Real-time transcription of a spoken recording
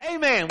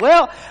Amen.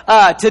 Well,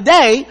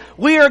 today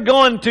we are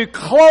going to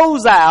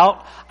close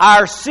out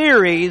our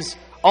series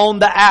on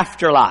the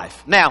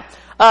afterlife. Now,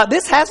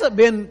 this hasn't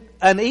been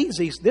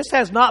this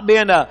has not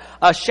been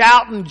a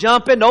shouting,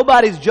 jumping.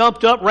 Nobody's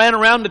jumped up, ran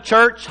around the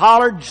church,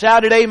 hollered,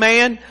 shouted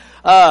amen.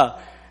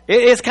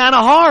 It's kind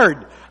of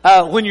hard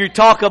when you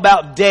talk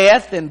about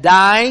death and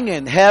dying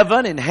and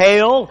heaven and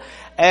hell,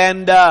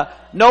 and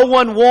no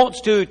one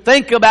wants to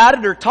think about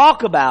it or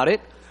talk about it.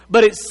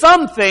 But it's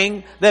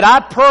something that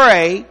I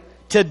pray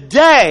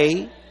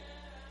today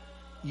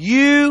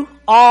you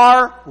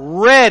are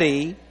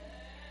ready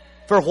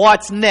for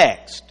what's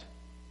next.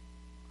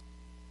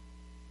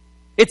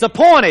 It's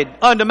appointed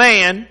unto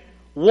man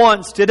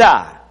once to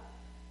die.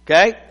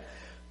 Okay?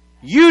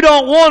 You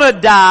don't want to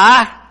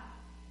die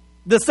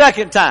the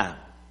second time.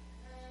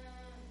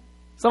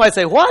 Somebody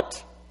say,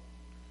 what?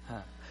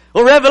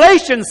 Well,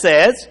 Revelation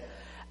says,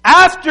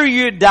 after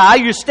you die,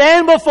 you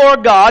stand before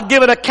God,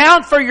 give an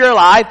account for your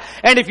life,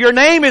 and if your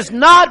name is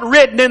not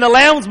written in the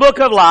Lamb's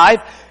Book of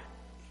Life,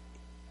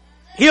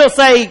 He'll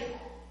say,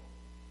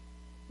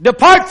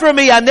 depart from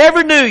me, I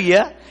never knew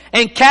you,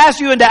 and cast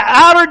you into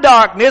outer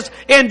darkness,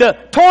 into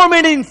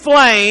tormenting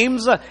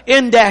flames,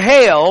 into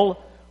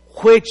hell,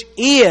 which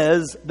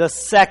is the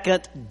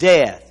second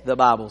death, the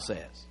Bible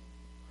says.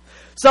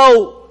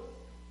 So,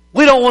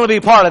 we don't want to be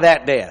part of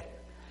that death.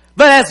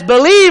 But as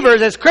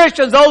believers, as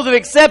Christians, those who have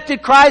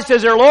accepted Christ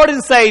as their Lord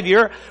and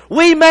Savior,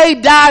 we may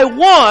die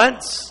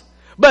once,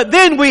 but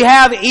then we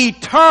have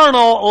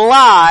eternal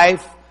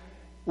life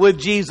with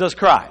Jesus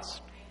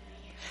Christ.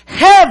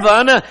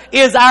 Heaven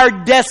is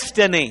our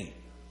destiny.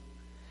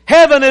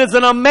 Heaven is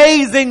an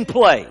amazing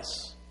place.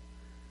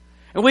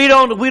 And we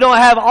don't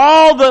have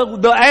all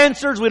the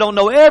answers. We don't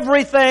know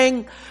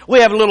everything. We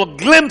have little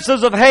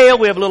glimpses of hell.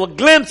 We have little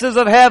glimpses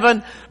of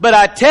heaven. But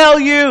I tell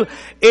you,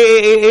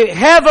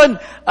 heaven,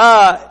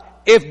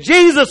 if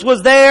Jesus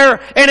was there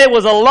and it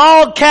was a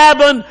log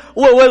cabin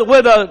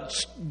with a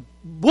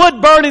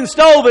wood burning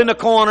stove in the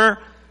corner,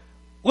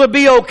 would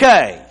be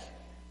okay.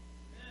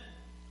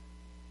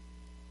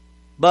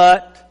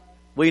 But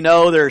we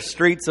know there's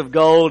streets of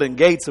gold and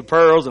gates of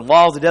pearls and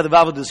walls of death. The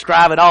Bible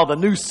describing all the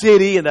new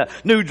city and the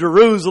new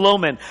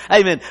Jerusalem. And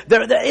amen.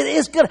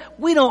 It's good.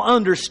 We don't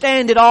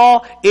understand it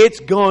all. It's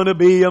going to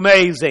be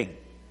amazing.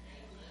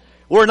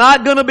 We're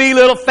not going to be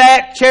little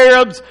fat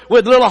cherubs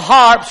with little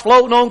harps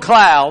floating on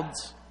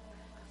clouds.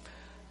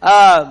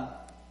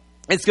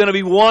 It's going to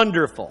be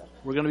wonderful.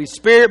 We're going to be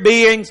spirit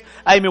beings.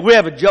 Amen.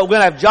 We're going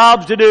to have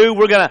jobs to do.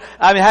 We're going to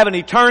have an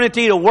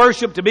eternity to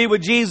worship, to be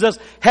with Jesus.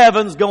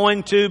 Heaven's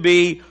going to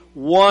be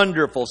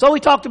wonderful. So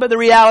we talked about the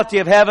reality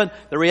of heaven,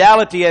 the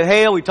reality of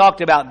hell. We talked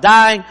about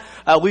dying.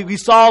 We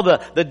saw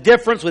the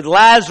difference with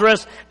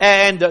Lazarus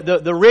and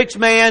the rich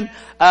man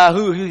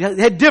who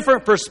had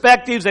different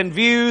perspectives and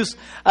views.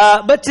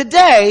 But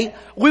today,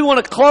 we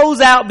want to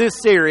close out this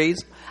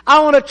series.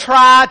 I want to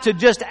try to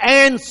just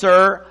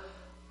answer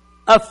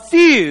a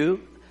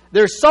few.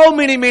 There's so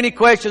many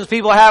questions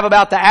people have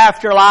about the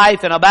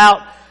afterlife and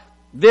about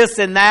this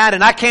and that,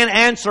 and I can't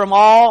answer them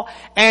all.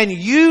 And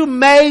you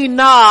may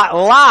not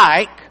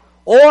like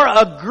or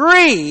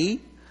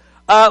agree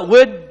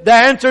with the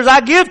answers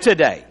I give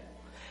today.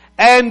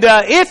 And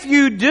if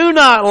you do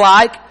not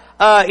like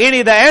any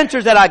of the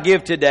answers that I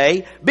give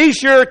today, be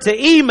sure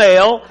to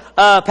email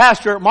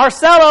Pastor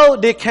Marcelo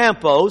de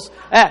Campos.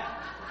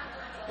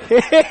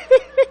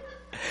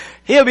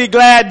 He'll be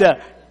glad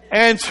to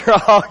answer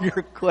all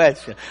your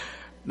questions.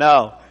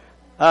 No.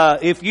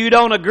 If you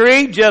don't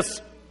agree,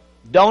 just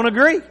don't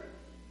agree.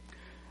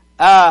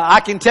 I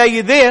can tell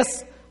you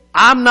this,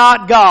 I'm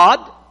not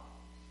God,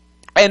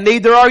 and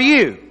neither are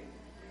you.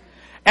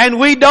 And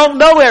we don't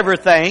know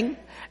everything.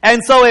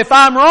 And so if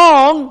I'm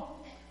wrong,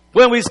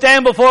 when we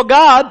stand before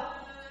God,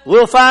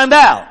 we'll find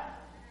out.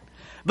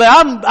 But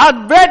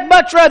I'd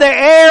much rather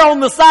err on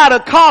the side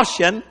of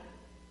caution.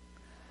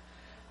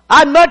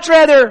 I'd much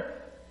rather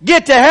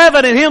get to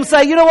heaven and Him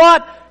say, you know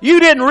what? You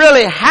didn't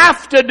really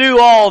have to do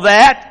all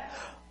that.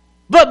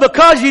 But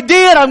because you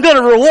did, I'm going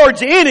to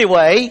reward you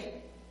anyway.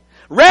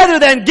 Rather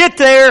than get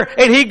there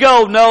and He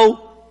go,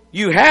 no,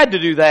 you had to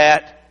do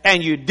that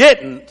and you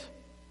didn't.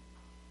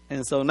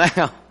 And so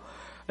now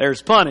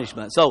there's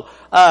punishment. So,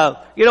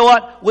 you know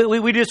what?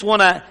 We just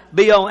want to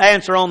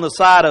answer on the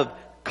side of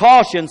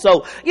caution.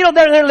 So,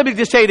 let me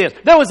just tell you this.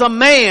 There was a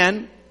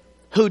man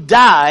who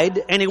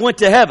died and he went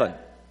to heaven.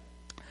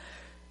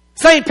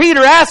 St.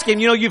 Peter asked him,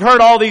 you've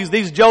heard all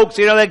these jokes,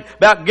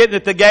 about getting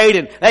at the gate,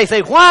 and they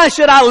say, why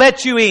should I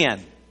let you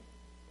in?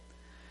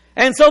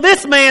 And so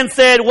this man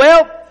said,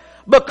 well,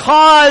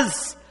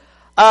 because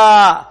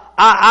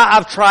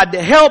I've tried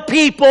to help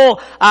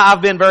people,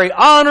 I've been very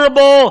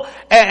honorable,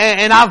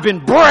 and I've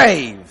been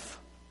brave,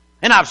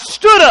 and I've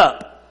stood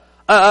up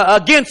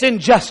against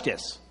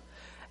injustice.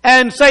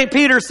 And St.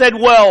 Peter said,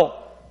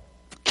 well,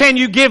 can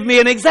you give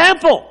me an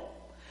example?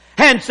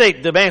 And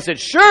the man said,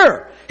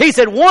 sure. He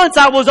said, once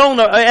I was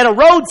at a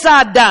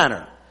roadside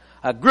diner.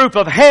 A group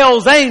of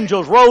hell's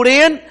angels rode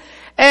in,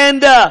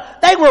 and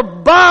they were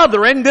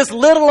bothering this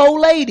little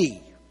old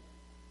lady.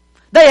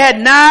 They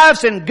had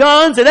knives and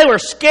guns, and they were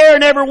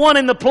scaring everyone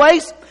in the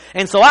place.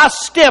 And so I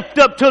stepped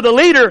up to the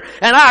leader,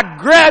 and I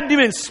grabbed him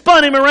and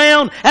spun him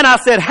around, and I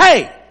said,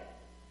 "Hey,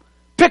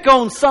 pick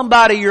on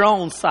somebody your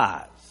own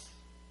size.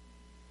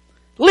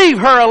 Leave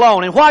her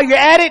alone. And while you're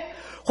at it,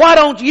 why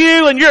don't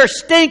you and your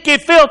stinky,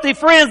 filthy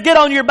friends get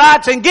on your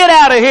bikes and get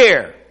out of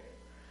here?"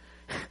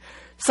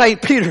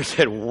 St. Peter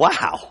said,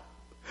 "Wow,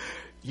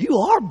 you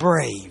are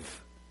brave."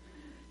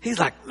 He's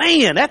like,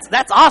 "Man,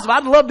 that's awesome.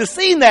 I'd love to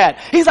see that."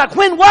 He's like,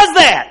 "When was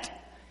that?"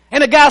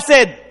 And the guy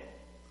said,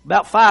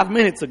 "About 5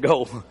 minutes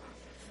ago."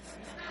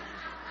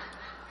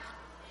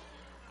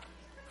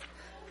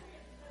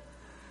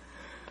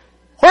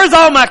 Where's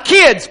all my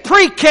kids?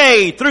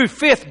 Pre-K through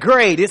 5th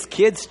grade. It's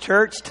kids'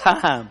 church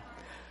time.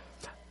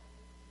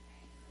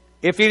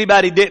 If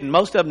anybody didn't,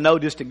 most of them know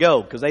just to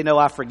go because they know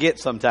I forget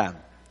sometime.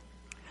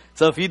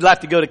 So if you'd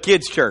like to go to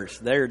kids' church,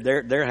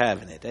 they're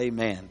having it.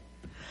 Amen.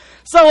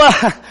 So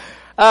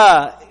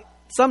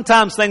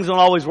sometimes things don't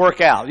always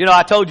work out. You know,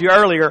 I told you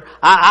earlier,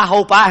 I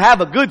hope I have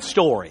a good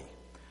story.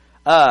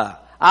 I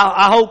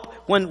hope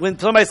when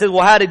somebody says,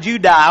 "Well, how did you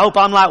die?" I hope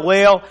I'm like,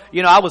 "Well,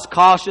 you know, I was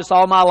cautious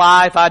all my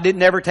life. I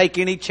didn't ever take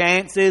any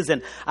chances,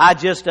 and I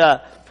just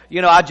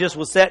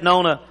was sitting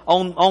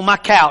on my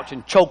couch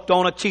and choked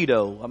on a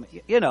Cheeto."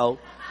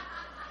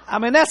 I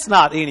mean, that's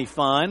not any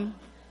fun.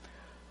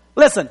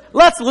 Listen,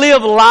 let's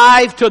live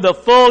life to the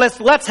fullest.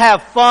 Let's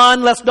have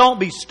fun. Let's don't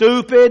be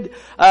stupid.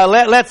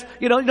 Let's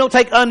don't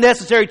take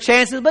unnecessary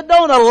chances, but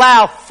don't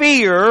allow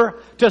fear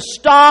to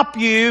stop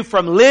you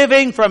from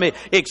living, from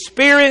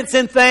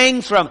experiencing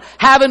things, from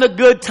having a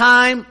good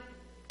time.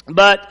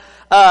 But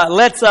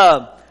let's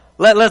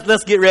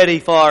get ready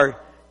for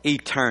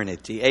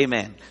eternity.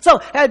 Amen. So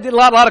I did a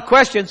lot of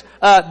questions.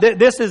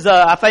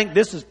 I think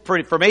this is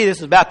pretty, for me, this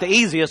is about the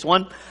easiest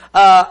one.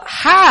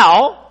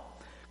 How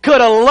could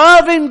a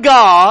loving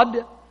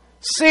God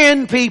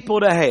send people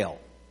to hell?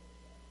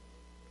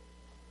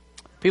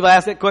 People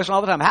ask that question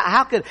all the time.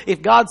 How could,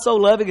 if God's so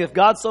loving, if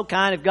God's so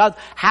kind,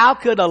 how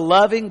could a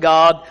loving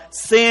God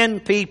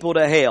send people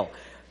to hell?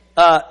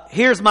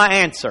 Here's my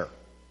answer.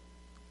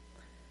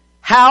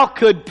 How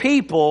could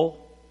people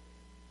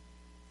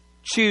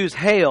choose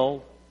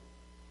hell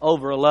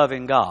over a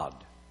loving God?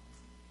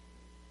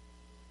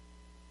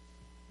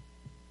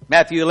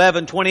 Matthew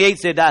 11:28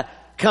 said,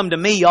 "Come to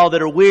me, all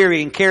that are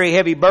weary and carry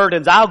heavy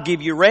burdens. I'll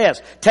give you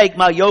rest. Take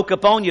my yoke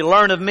upon you.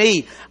 Learn of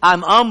me.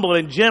 I'm humble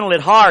and gentle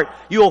at heart.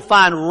 You will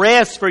find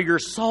rest for your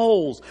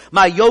souls.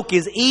 My yoke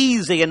is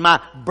easy and my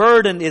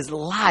burden is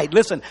light."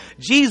 Listen,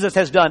 Jesus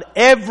has done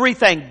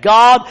everything.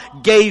 God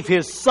gave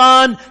His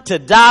Son to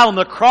die on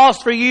the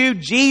cross for you.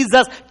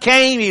 Jesus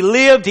came. He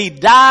lived. He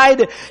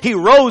died. He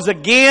rose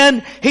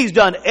again. He's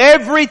done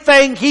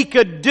everything He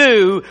could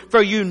do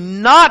for you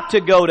not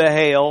to go to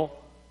hell.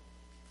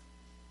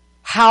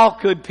 How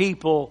could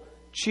people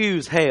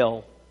choose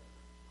hell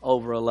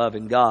over a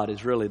loving God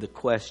is really the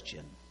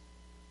question.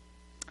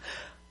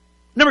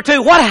 Number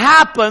two, what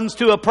happens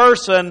to a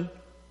person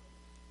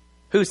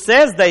who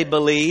says they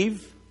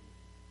believe,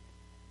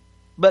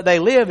 but they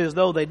live as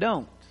though they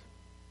don't?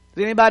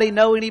 Does anybody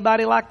know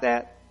anybody like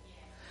that?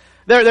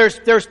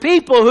 There's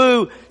people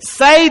who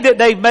say that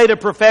they've made a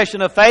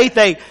profession of faith.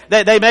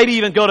 They maybe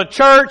even go to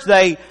church.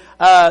 They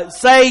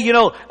say,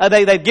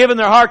 they've given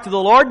their heart to the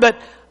Lord, but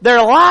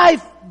their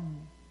life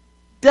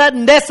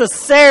doesn't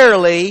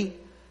necessarily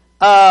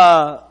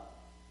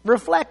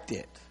reflect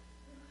it.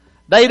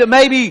 They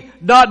maybe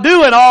not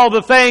doing all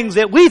the things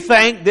that we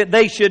think that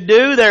they should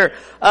do. They're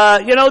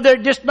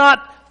just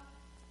not.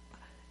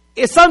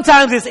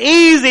 Sometimes it's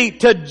easy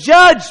to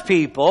judge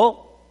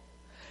people,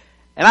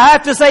 and I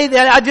have to say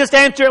that I just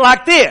answer it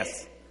like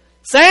this: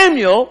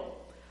 Samuel,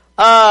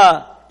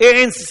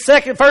 in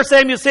 1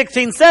 Samuel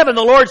 16:7,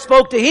 the Lord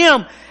spoke to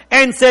him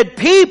and said,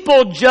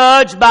 "People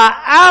judge by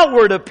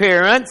outward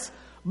appearance,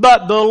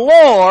 but the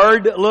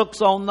Lord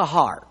looks on the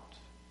heart."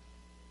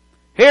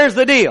 Here's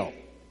the deal.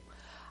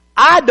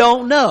 I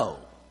don't know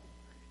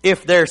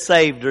if they're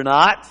saved or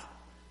not,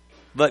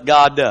 but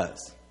God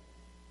does.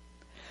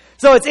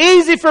 So it's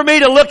easy for me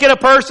to look at a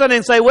person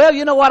and say, well,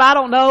 you know what, I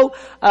don't know.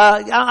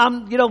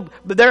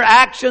 Their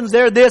actions,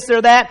 they're this,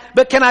 they're that.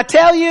 But can I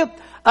tell you,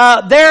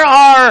 there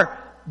are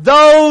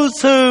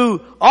those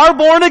who are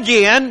born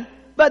again,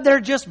 but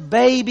they're just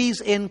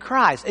babies in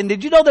Christ. And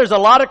did you know there's a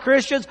lot of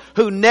Christians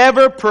who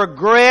never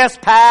progress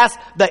past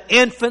the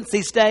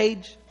infancy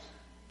stage?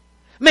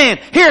 Man,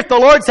 here at the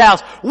Lord's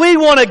house, we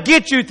want to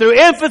get you through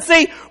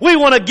infancy. We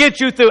want to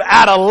get you through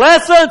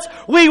adolescence.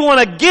 We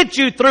want to get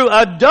you through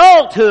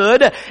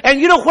adulthood.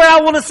 And you know where I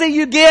want to see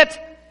you get?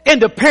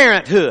 Into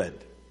parenthood.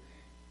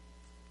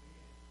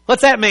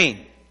 What's that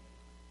mean?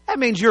 That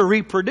means you're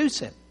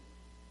reproducing.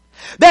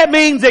 That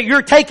means that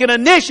you're taking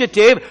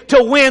initiative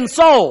to win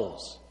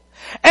souls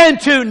and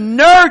to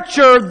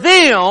nurture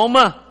them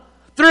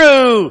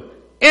through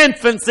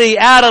infancy,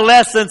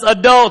 adolescence,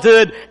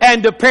 adulthood,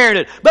 and to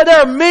parenthood. But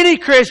there are many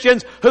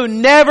Christians who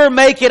never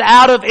make it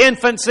out of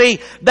infancy.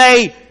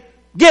 They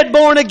get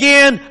born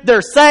again,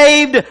 they're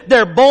saved,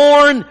 they're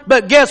born,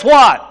 but guess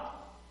what?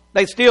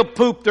 They still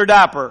poop their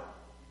diaper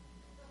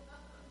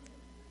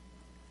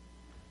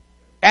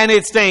and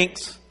it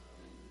stinks.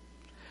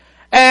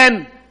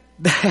 And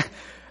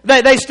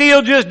they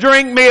still just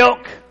drink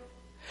milk,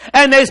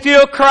 and they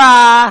still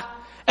cry,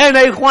 and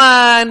they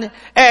whine,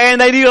 and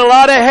they need a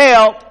lot of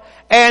help.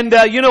 And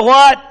you know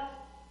what?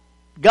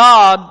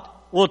 God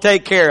will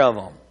take care of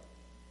them.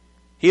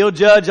 He'll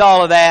judge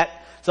all of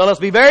that. So let's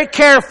be very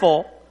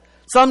careful.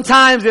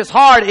 Sometimes it's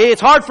hard. It's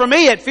hard for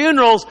me at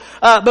funerals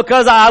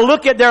because I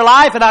look at their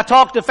life and I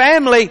talk to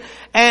family,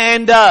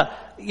 and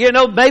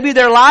maybe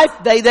their life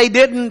they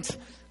didn't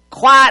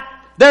quite.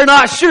 They're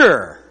not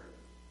sure.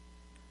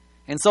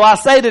 And so I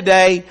say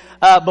today,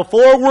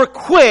 before we're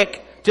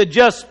quick to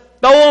just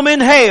throw them in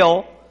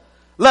hell,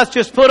 let's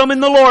just put them in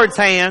the Lord's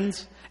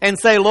hands and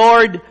say,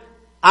 Lord,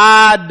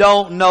 I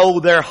don't know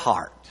their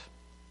heart.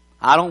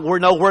 I don't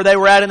know where they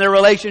were at in their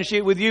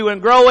relationship with you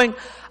and growing.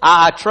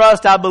 I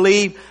trust, I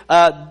believe,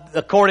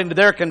 according to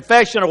their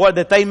confession or what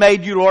that they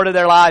made you Lord of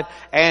their life,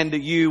 and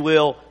you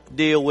will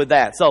deal with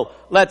that. So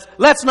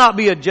let's not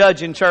be a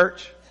judge in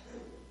church.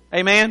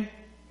 Amen.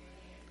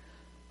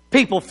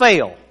 People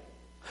fail.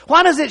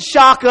 Why does it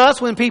shock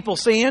us when people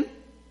sin?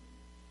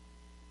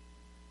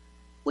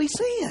 We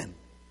sin.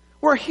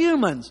 We're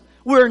humans.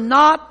 We're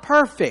not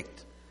perfect.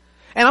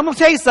 And I'm going to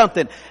tell you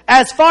something.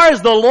 As far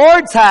as the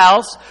Lord's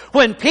house,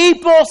 when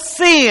people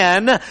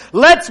sin,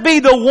 let's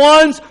be the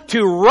ones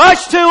to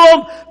rush to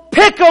them,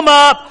 pick them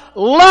up,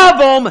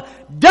 love them,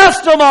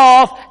 dust them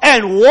off,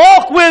 and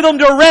walk with them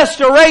to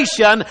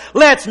restoration.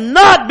 Let's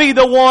not be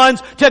the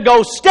ones to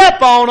go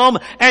step on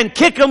them and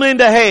kick them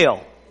into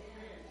hell.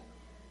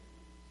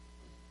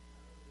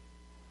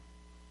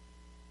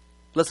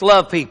 Let's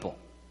love people.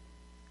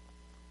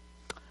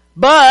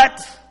 But,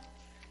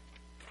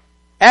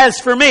 as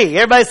for me,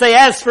 everybody say,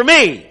 as for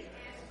me.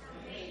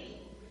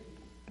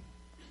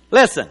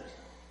 Listen.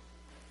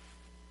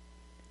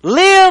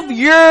 Live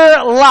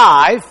your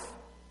life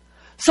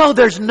so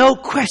there's no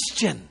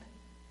question.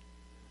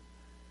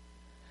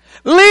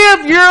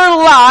 Live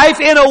your life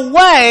in a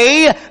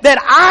way that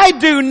I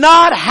do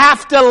not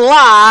have to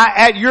lie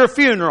at your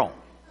funeral.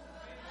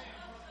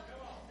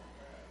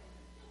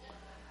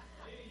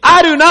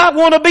 I do not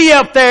want to be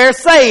up there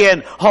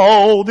saying,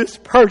 oh, this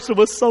person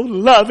was so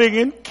loving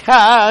and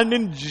kind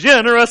and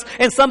generous.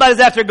 And somebody's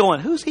out there going,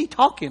 who's he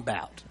talking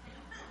about?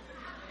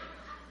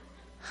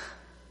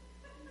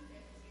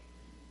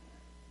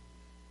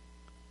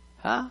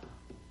 Huh?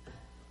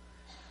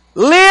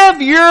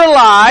 Live your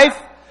life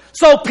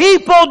so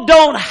people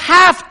don't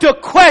have to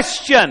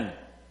question,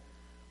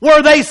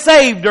 were they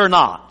saved or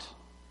not?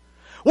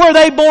 Were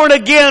they born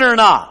again or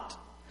not?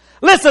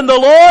 Listen, the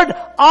Lord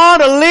ought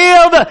to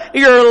live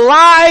your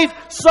life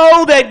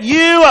so that you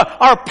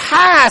are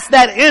past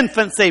that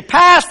infancy,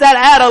 past that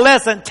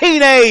adolescent,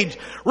 teenage,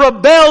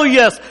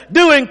 rebellious,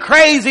 doing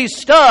crazy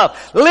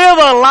stuff. Live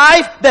a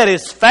life that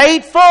is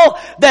faithful,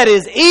 that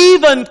is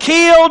even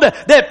keeled,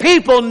 that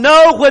people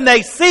know when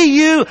they see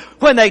you,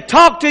 when they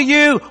talk to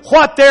you,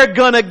 what they're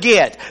gonna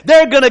get.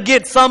 They're gonna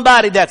get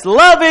somebody that's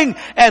loving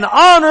and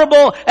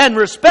honorable and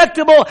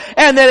respectable,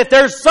 and that if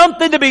there's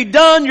something to be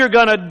done, you're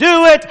gonna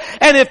do it.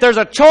 And if there's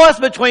a choice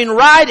between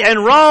right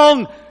and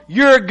wrong,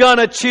 you're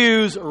gonna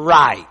choose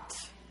right.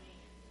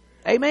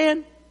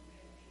 Amen?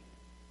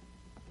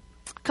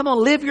 Come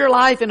on, live your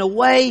life in a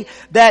way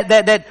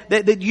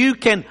that you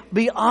can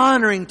be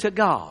honoring to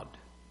God.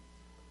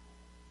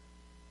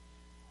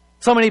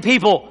 So many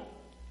people,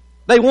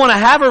 they want to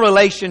have a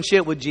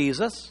relationship with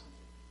Jesus,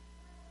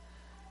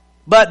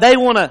 but they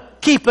want to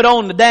keep it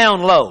on the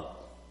down low.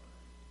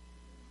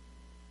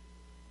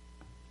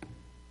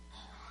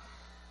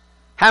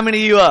 How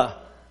many of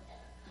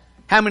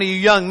you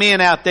young men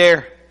out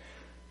there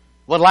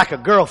would like a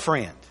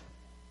girlfriend?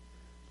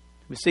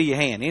 Let me see your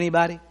hand.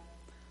 Anybody?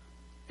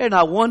 There's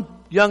not one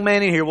young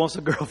man in here wants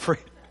a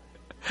girlfriend.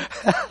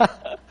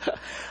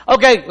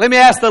 Okay, let me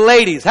ask the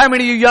ladies. How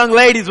many of you young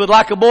ladies would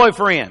like a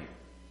boyfriend?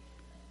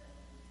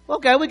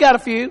 Okay, we got a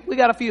few. We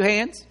got a few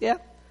hands. Yeah.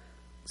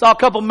 Saw a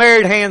couple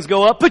married hands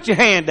go up. Put your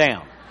hand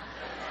down.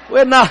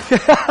 We're not.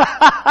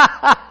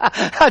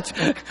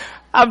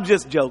 I'm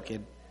just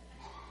joking.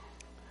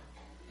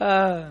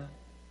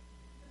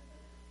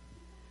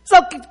 So,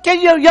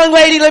 can you, young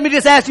lady, let me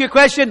just ask you a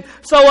question.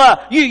 So,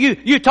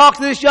 you talk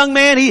to this young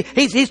man.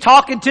 He's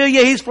talking to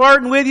you. He's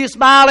flirting with you,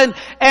 smiling,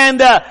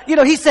 and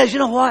he says, you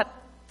know what?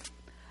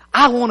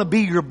 I want to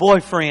be your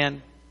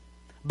boyfriend,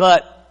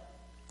 but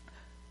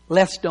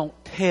let's don't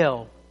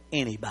tell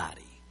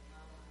anybody.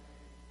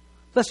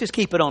 Let's just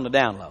keep it on the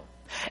down low.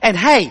 And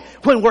hey,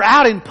 when we're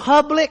out in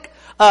public,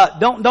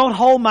 don't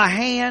hold my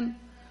hand.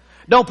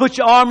 Don't put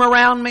your arm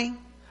around me.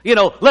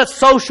 Let's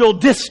social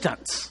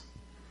distance.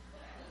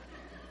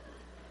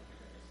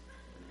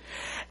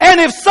 And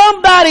if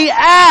somebody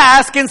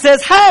asks and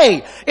says,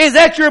 hey, is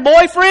that your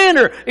boyfriend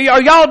or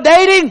are y'all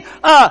dating?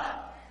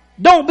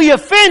 Don't be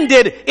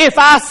offended if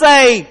I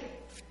say,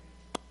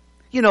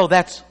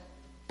 that's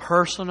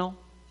personal.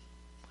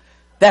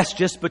 That's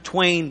just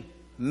between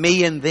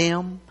me and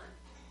them.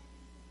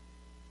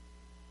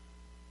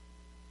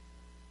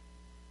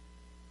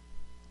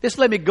 Just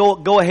let me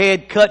go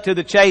ahead, cut to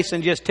the chase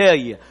and just tell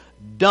you,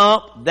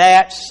 dump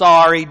that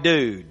sorry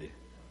dude.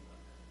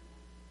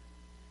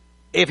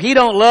 If he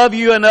don't love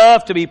you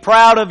enough to be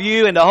proud of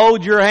you and to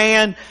hold your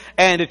hand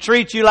and to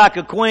treat you like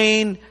a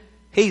queen,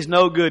 he's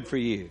no good for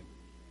you.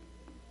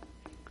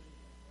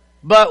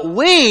 But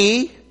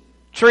we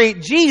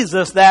treat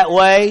Jesus that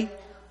way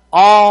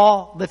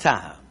all the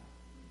time.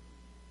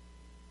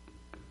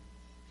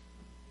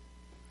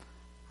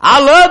 I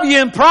love you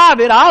in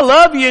private. I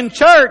love you in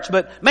church.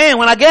 But man,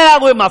 when I get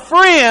out with my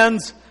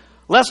friends,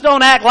 let's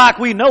don't act like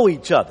we know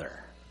each other.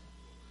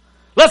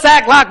 Let's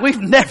act like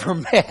we've never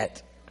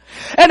met.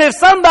 And if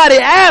somebody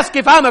asks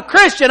if I'm a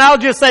Christian, I'll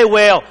just say,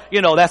 well,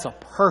 that's a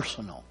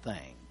personal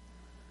thing.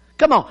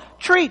 Come on,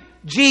 treat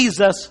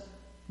Jesus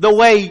the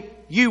way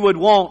you would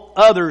want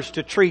others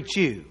to treat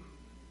you.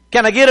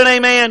 Can I get an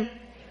amen?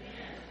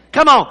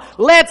 Come on,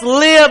 let's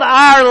live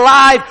our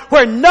life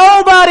where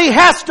nobody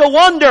has to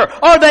wonder,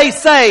 are they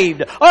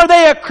saved? Are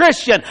they a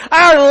Christian?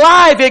 Our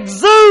life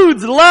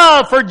exudes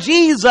love for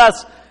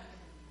Jesus,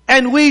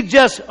 and we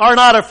just are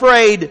not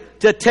afraid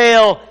to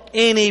tell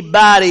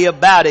anybody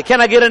about it.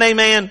 Can I get an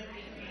amen?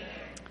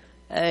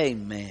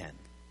 Amen.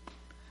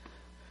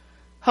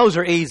 Those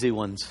are easy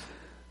ones.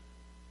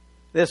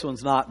 This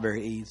one's not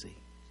very easy.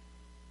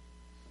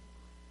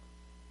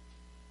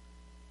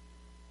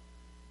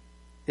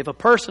 If a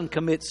person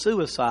commits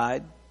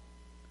suicide,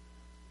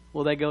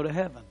 will they go to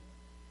heaven?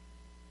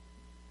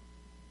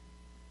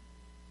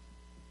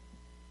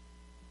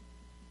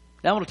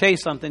 Now I want to tell you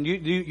something.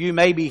 You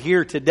may be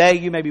here today,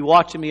 you may be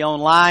watching me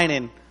online,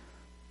 and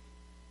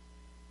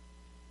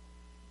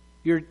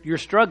you're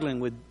struggling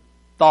with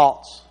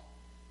thoughts.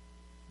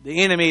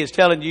 The enemy is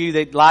telling you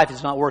that life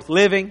is not worth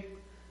living,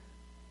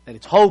 that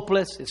it's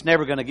hopeless, it's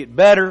never going to get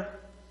better.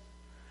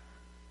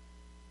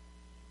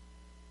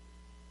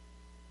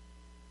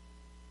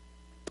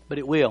 But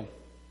it will.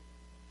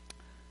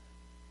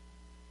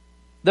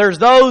 There's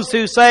those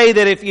who say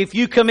that if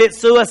you commit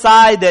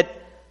suicide, that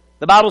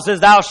the Bible says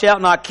thou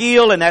shalt not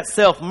kill, and that's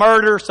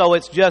self-murder, so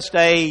it's just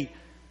a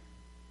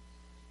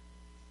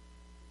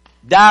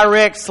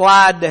direct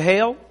slide to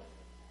hell.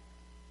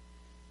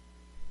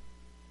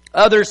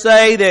 Others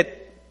say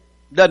that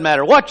doesn't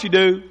matter what you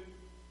do,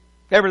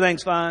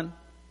 everything's fine.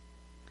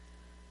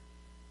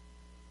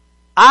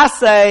 I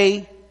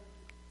say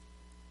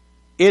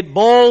it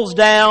boils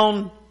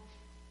down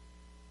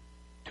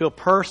to a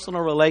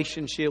personal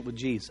relationship with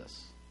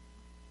Jesus.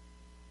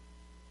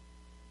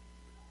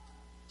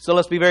 So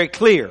let's be very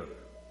clear.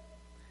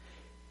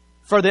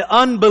 For the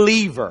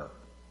unbeliever,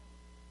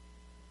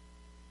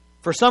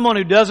 for someone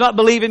who does not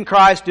believe in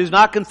Christ, does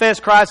not confess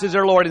Christ as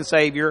their Lord and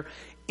Savior,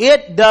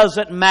 it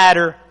doesn't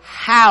matter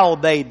how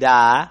they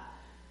die,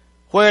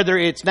 whether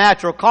it's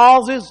natural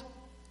causes,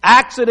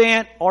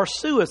 accident, or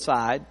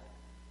suicide,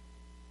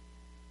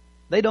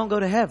 they don't go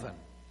to heaven.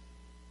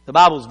 The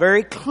Bible is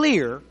very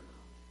clear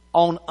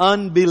on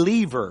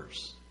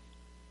unbelievers.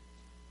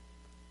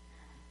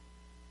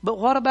 But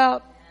what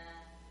about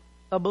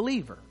a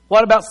believer?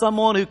 What about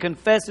someone who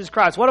confesses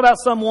Christ? What about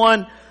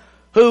someone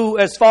who,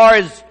 as far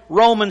as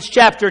Romans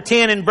chapter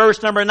 10 and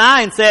verse number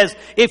 9 says,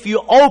 if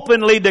you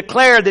openly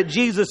declare that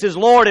Jesus is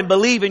Lord and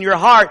believe in your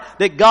heart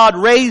that God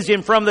raised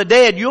Him from the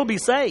dead, you'll be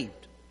saved.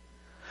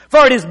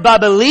 For it is by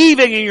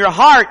believing in your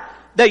heart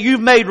that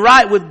you've made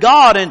right with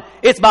God, and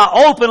it's by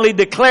openly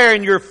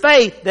declaring your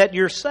faith that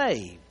you're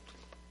saved.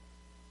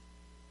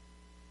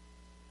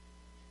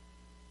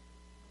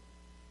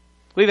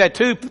 We've had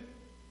two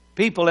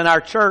people in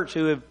our church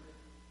who have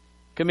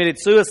committed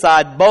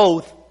suicide.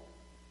 Both,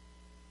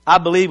 I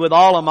believe with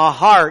all of my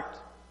heart,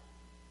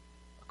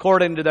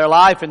 according to their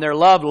life and their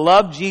love,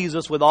 loved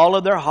Jesus with all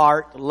of their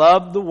heart,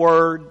 loved the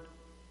Word.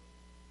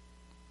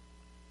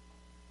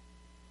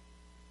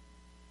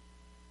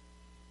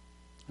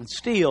 And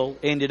still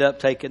ended up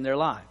taking their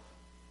life.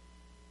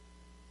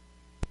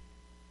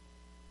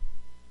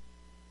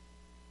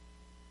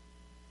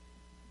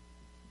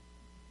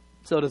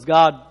 So does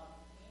God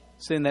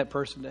send that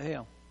person to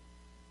hell?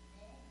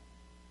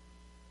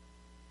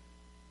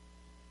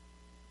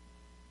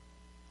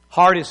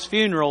 Hardest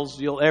funerals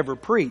you'll ever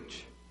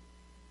preach.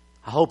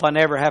 I hope I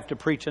never have to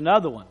preach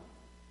another one.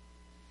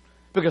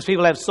 Because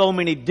people have so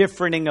many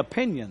differing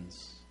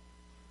opinions.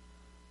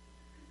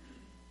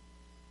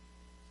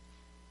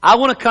 I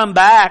want to come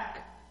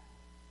back,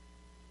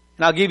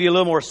 and I'll give you a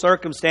little more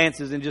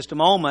circumstances in just a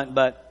moment,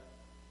 but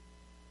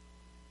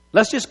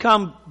let's just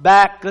come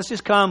back.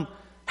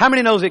 How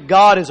many knows that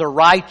God is a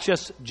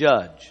righteous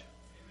judge?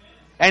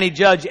 And He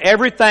judged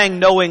everything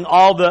knowing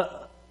all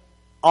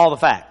the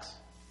facts.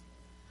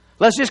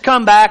 Let's just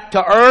come back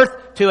to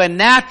earth to a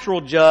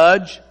natural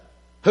judge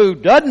who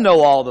doesn't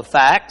know all the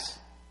facts,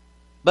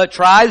 but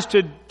tries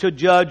to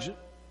judge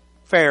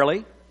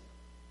fairly.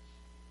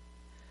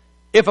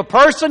 If a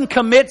person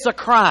commits a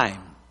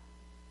crime,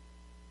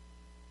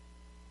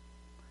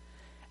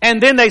 and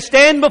then they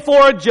stand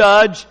before a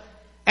judge,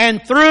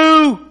 and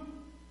through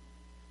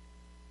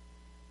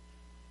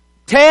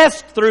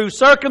test, through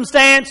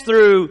circumstance,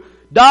 through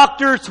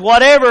doctors,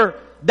 whatever,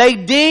 they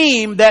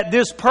deem that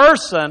this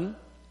person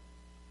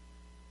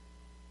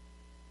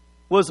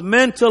was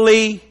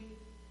mentally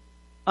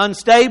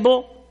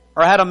unstable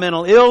or had a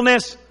mental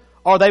illness,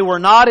 or they were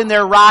not in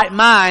their right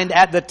mind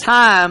at the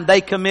time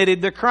they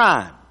committed the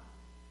crime.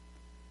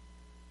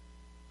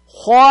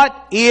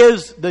 What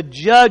is the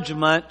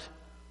judgment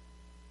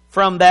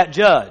from that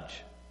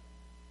judge?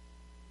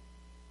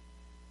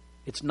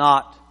 It's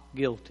not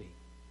guilty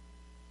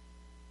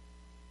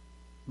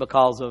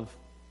because of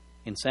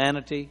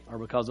insanity or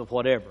because of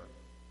whatever.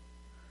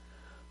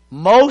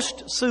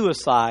 Most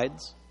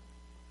suicides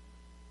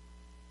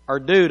are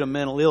due to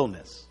mental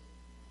illness,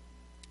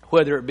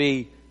 whether it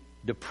be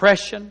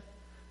depression,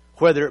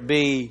 whether it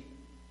be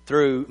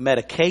through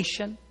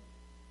medication.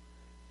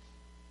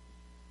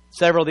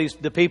 Several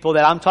of the people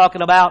that I'm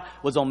talking about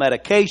was on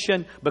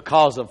medication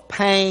because of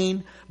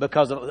pain,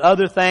 because of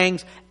other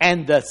things,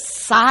 and the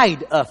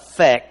side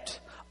effect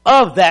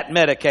of that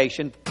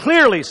medication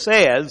clearly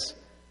says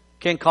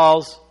can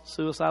cause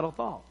suicidal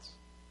thoughts.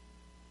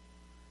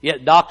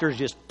 Yet doctors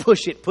just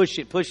push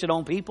it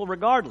on people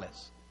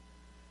regardless.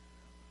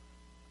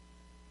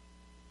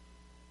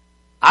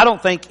 I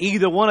don't think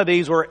either one of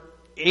these were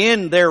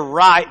in their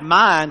right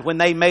mind when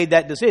they made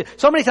that decision.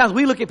 So many times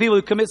we look at people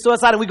who commit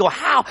suicide and we go,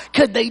 how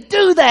could they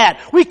do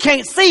that? We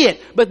can't see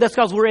it. But that's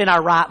because we're in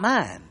our right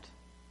mind.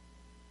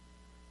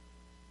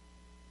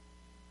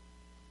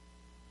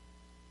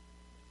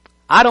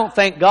 I don't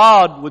think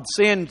God would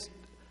send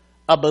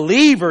a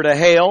believer to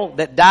hell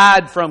that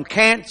died from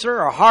cancer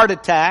or heart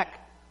attack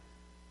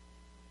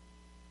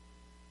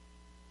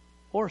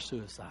or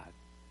suicide.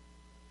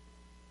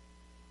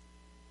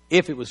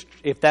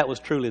 If that was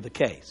truly the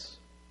case.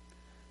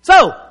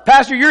 So,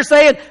 Pastor, you're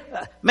saying,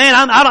 man,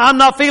 I'm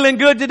not feeling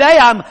good today.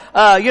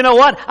 You know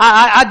what?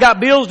 I got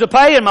bills to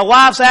pay and my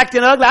wife's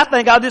acting ugly. I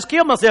think I'll just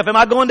kill myself. Am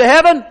I going to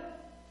heaven?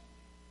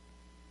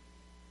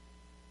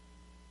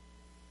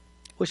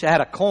 Wish I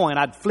had a coin.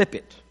 I'd flip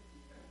it.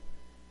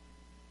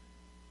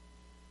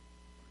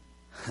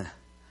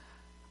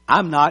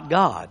 I'm not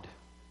God.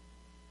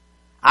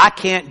 I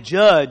can't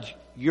judge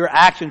your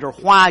actions or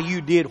why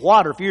you did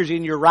what or if you're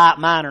in your right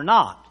mind or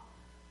not.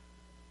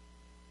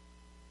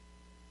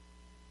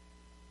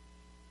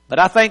 But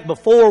I think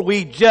before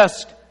we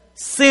just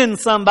send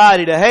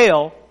somebody to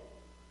hell,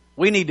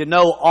 we need to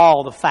know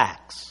all the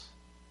facts.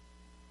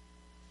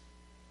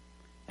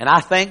 And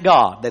I thank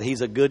God that He's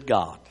a good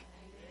God.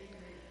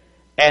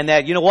 And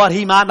that, you know what,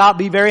 He might not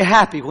be very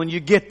happy when you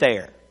get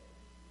there.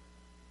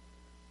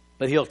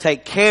 But He'll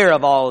take care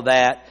of all of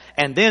that.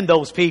 And then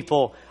those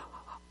people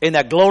in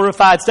that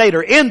glorified state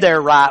are in their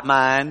right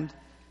mind.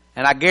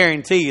 And I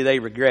guarantee you they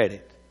regret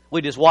it.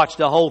 We just watched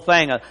the whole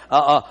thing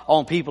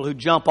on people who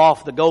jump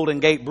off the Golden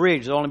Gate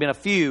Bridge. There's only been a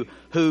few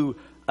who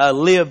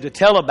lived to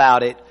tell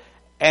about it.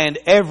 And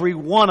every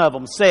one of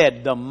them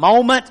said the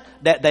moment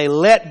that they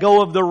let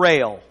go of the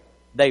rail,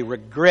 they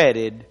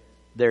regretted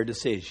their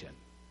decision.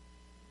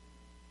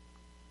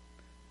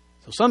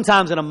 So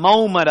sometimes in a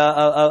moment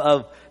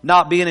of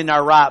not being in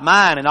our right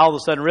mind and all of a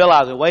sudden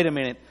realizing, wait a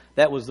minute,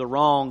 that was the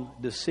wrong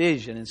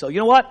decision. And so, you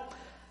know what?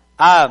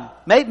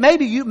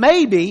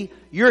 Maybe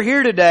you're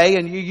here today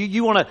and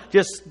you want to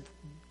just,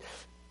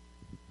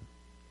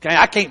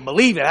 I can't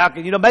believe it. How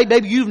can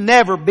maybe you've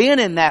never been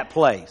in that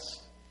place.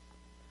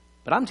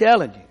 But I'm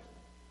telling you,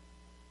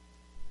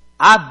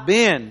 I've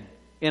been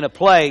in a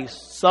place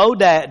so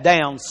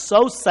down,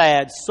 so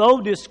sad,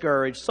 so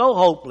discouraged, so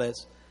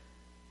hopeless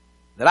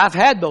that I've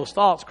had those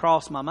thoughts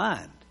cross my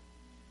mind.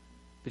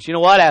 But you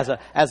know what?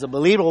 As a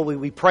believer,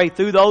 we pray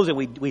through those and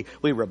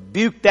we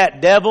rebuke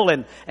that devil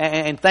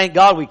and thank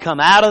God we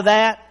come out of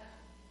that.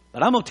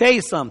 But I'm going to tell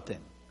you something.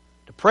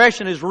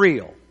 Depression is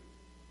real.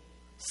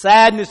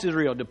 Sadness is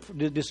real.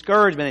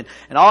 Discouragement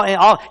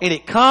and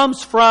it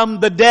comes from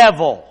the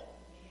devil.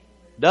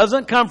 It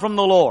doesn't come from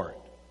the Lord.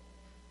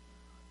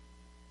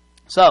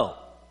 So,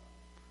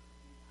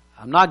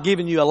 I'm not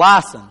giving you a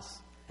license.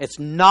 It's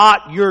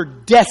not your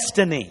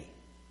destiny.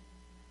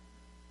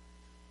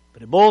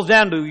 But it boils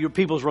down to your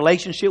people's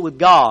relationship with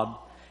God.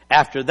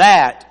 After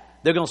that,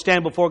 they're going to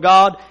stand before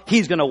God.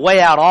 He's going to weigh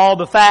out all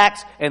the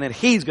facts, and then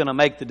He's going to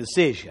make the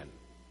decision.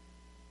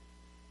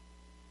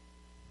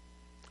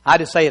 I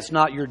just say it's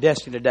not your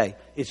destiny today.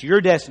 It's your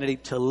destiny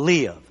to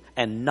live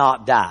and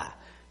not die.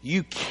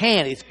 You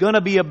can. It's going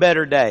to be a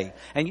better day.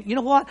 And you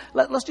know what?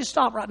 Let's just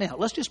stop right now.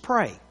 Let's just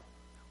pray.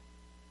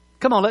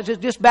 Come on, let's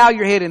just bow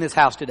your head in this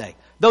house today.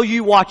 Though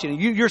you watching,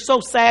 you're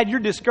so sad, you're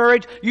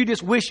discouraged, you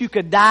just wish you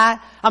could die.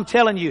 I'm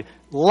telling you,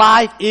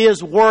 life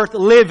is worth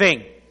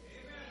living.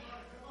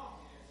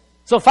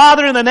 So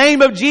Father, in the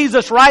name of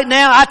Jesus right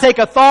now, I take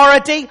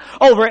authority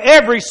over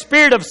every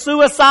spirit of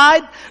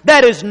suicide.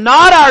 That is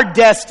not our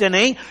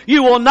destiny.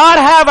 You will not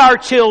have our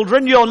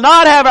children. You'll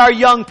not have our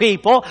young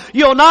people.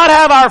 You'll not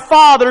have our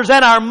fathers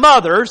and our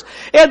mothers.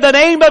 In the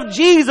name of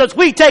Jesus,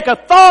 we take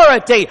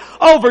authority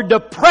over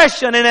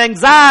depression and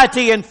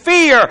anxiety and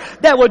fear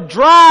that would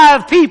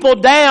drive people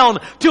down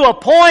to a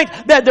point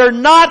that they're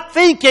not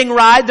thinking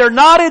right. They're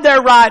not in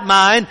their right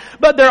mind,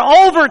 but they're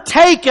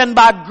overtaken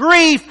by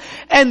grief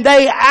and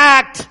they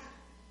act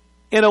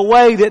in a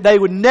way that they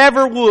would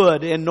never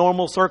would in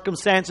normal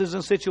circumstances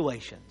and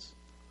situations.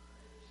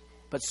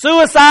 But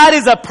suicide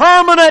is a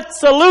permanent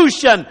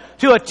solution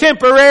to a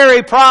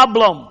temporary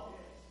problem.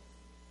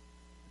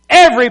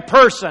 Every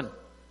person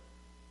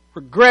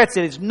regrets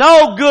it. It's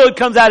no good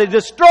comes out. It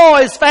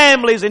destroys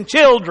families and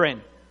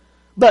children.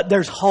 But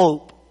there's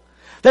hope.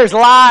 There's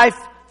life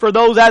for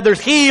those out.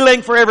 There's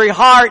healing for every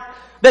heart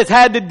that's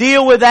had to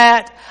deal with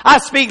that. I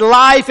speak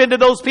life into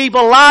those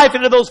people, life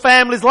into those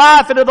families,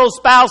 life into those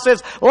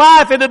spouses,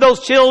 life into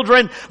those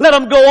children. Let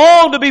them go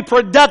on to be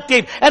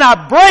productive. And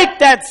I break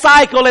that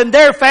cycle in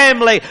their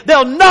family.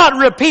 They'll not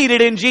repeat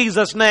it in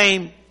Jesus'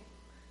 name.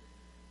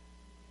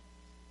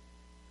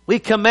 We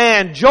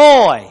command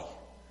joy.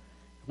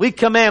 We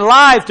command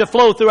life to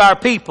flow through our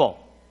people.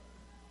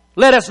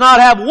 Let us not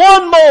have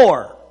one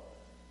more.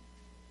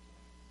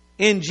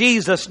 In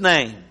Jesus'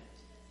 name.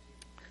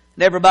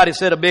 And everybody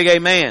said a big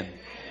amen.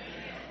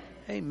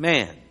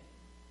 Amen.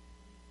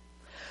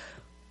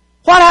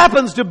 What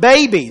happens to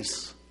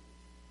babies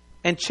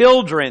and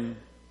children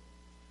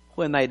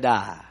when they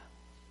die?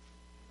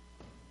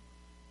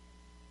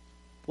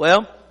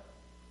 Well,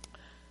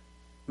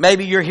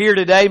 maybe you're here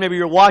today, maybe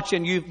you're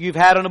watching, you've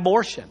had an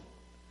abortion.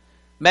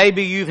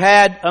 Maybe you've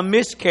had a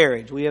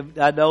miscarriage.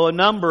 I know a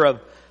number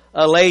of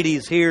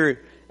ladies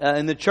here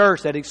in the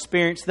church that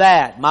experienced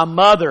that. My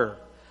mother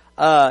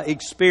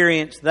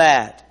experienced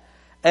that.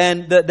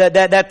 And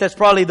that's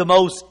probably the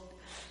most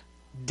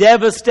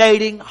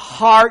devastating,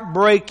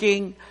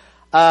 heartbreaking.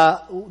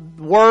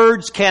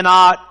 Words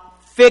cannot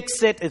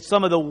fix it. It's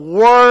some of the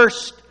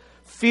worst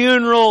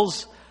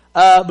funerals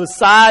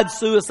besides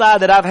suicide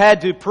that I've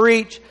had to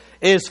preach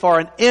is for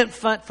an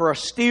infant, for a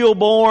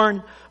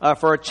stillborn,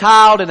 for a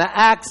child in an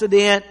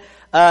accident.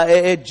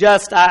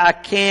 I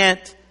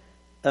can't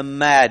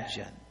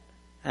imagine.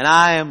 And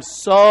I am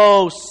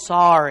so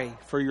sorry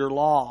for your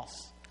loss.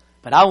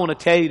 But I want to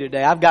tell you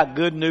today, I've got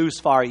good news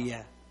for you.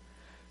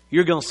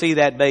 You're going to see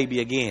that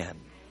baby again.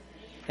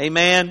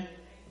 Amen.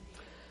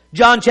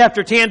 John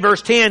chapter 10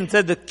 verse 10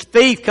 said the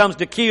thief comes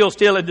to kill,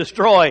 steal, and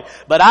destroy.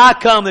 But I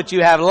come that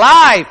you have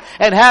life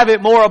and have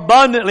it more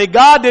abundantly.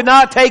 God did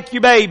not take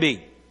you,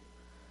 baby.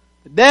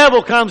 The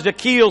devil comes to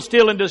kill,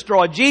 steal, and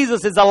destroy.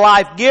 Jesus is a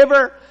life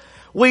giver.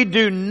 We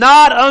do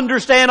not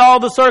understand all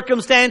the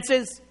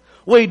circumstances.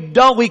 We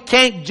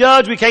can't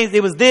judge.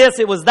 It was this,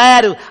 it was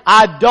that.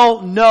 I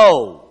don't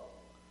know.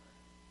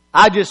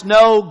 I just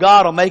know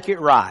God will make it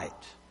right.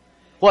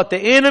 What the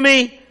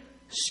enemy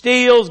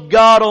steals,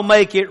 God will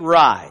make it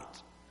right.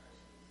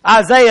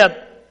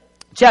 Isaiah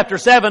chapter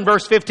 7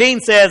 verse 15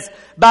 says,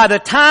 by the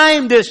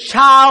time this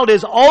child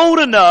is old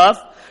enough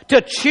to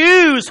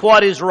choose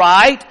what is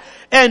right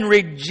and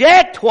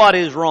reject what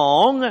is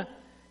wrong,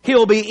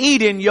 he'll be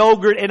eating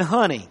yogurt and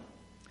honey.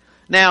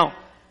 Now,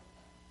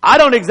 I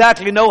don't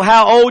exactly know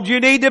how old you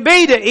need to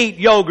be to eat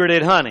yogurt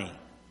and honey.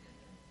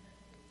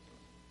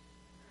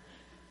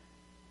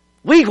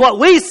 What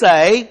we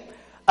say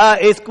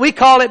is we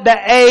call it the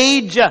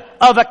age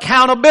of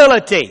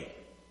accountability.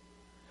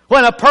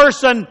 When a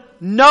person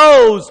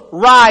knows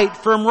right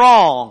from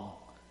wrong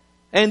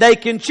and they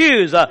can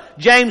choose.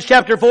 James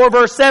chapter 4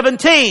 verse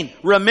 17.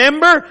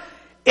 Remember,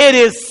 it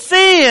is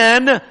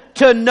sin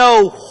to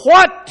know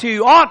what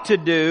you ought to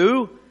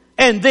do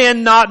and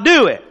then not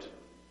do it.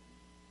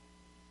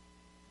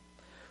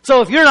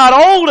 So if you're not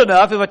old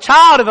enough,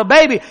 if a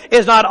baby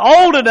is not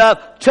old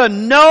enough to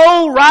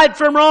know right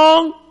from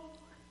wrong,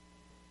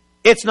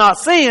 it's not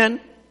sin.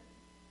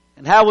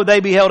 And how would they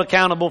be held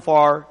accountable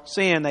for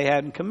sin they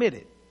hadn't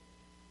committed?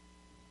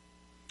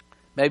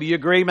 Maybe you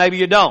agree, maybe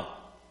you don't.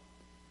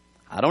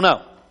 I don't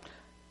know.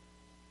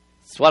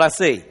 That's what I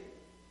see.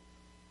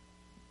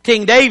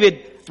 King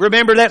David,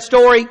 remember that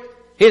story?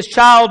 His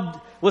child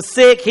was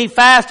sick. He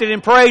fasted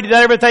and prayed and did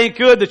everything he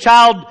could. The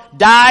child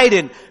died,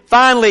 and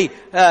finally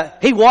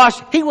he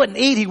wouldn't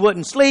eat, he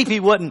wouldn't sleep, he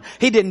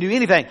didn't do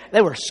anything.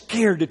 They were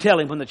scared to tell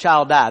him when the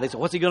child died. They said,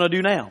 what's he going to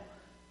do now?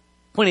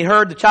 When he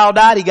heard the child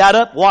died, he got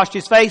up, washed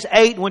his face,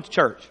 ate, and went to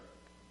church.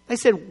 They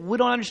said, we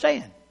don't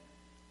understand.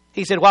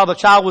 He said, while the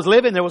child was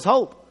living, there was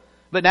hope.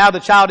 But now the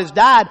child has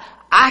died.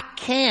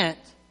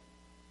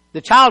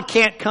 The child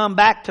can't come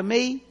back to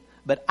me,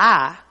 but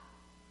I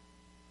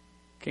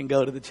can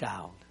go to the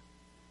child.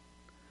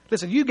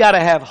 Listen, you got to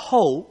have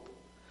hope.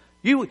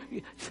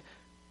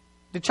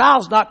 The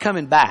child's not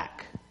coming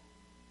back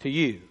to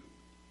you.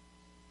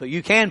 But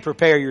you can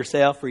prepare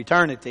yourself for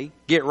eternity,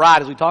 get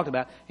right as we talked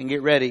about, and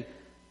get ready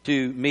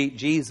to meet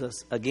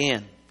Jesus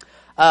again.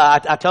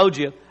 I told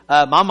you,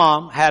 my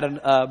mom had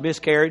a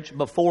miscarriage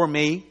before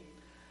me.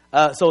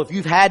 So if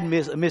you've had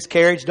a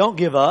miscarriage, don't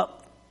give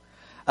up.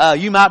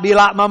 You might be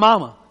like my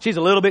mama. She's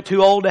a little bit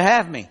too old to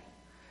have me.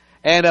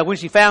 And when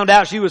she found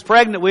out she was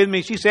pregnant with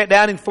me, she sat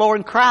down on the floor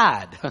and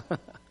cried.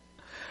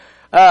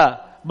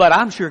 But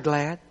I'm sure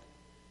glad.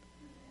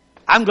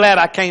 I'm glad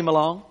I came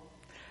along.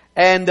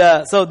 And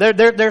so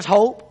there's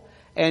hope.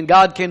 And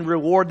God can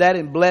reward that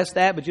and bless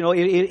that. But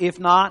if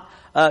not,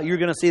 you're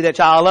going to see that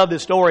child. I love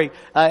this story.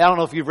 I don't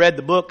know if you've read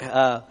the book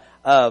about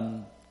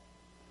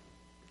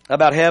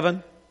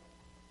heaven.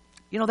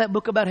 You know that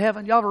book about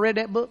heaven? Y'all ever read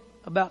that book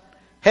about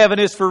heaven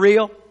is for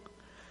real?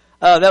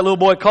 That little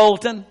boy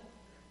Colton.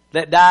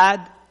 that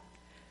died.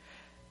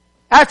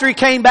 After he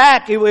came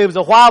back, it was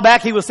a while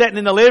back, he was sitting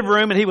in the living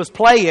room and he was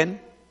playing.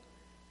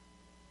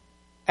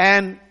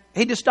 And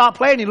he just stopped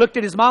playing. He looked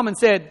at his mom and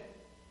said,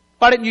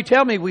 "Why didn't you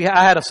tell me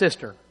I had a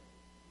sister?"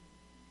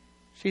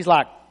 She's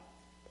like,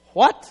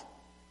 "What?"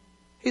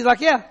 He's like,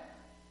 "Yeah.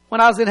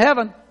 When I was in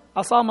heaven,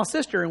 I saw my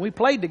sister and we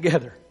played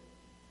together.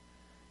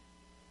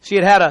 She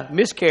had had a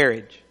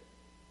miscarriage."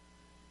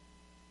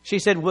 She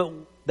said, "Well,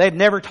 they'd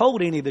never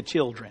told any of the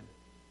children.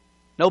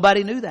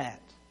 Nobody knew that."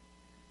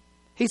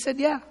 He said,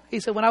 "Yeah." He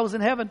said, "When I was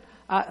in heaven,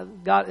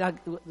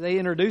 they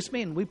introduced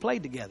me and we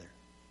played together."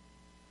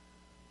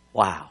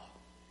 Wow.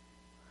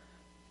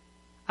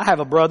 I have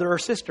a brother or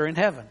sister in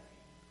heaven.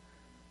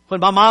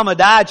 When my mama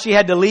died, she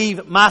had to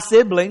leave my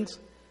siblings,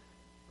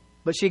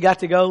 but she got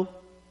to go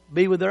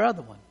be with their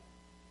other one.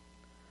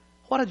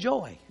 What a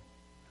joy.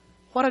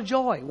 What a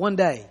joy one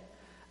day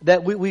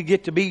that we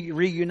get to be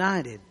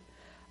reunited.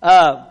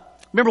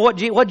 Remember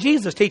what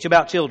Jesus teach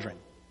about children.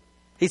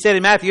 He said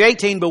in Matthew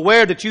 18,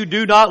 "Beware that you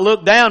do not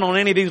look down on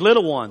any of these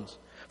little ones.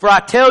 For I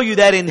tell you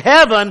that in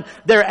heaven,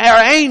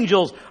 our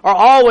angels are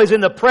always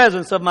in the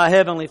presence of my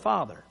heavenly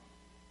Father."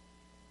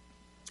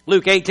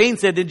 Luke 18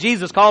 said that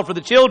Jesus called for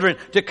the children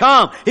to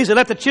come. He said,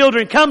 "Let the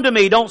children come to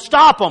me. Don't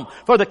stop them.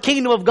 For the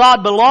kingdom of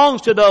God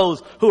belongs to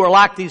those who are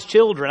like these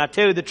children." I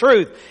tell you the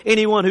truth,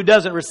 anyone who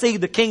doesn't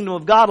receive the kingdom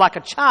of God like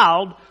a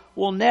child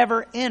will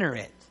never enter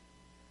it.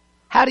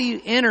 How do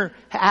you enter?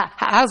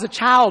 How does a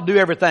child do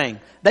everything?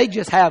 They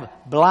just have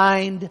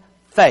blind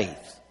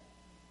faith.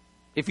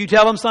 If you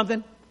tell them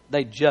something,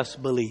 they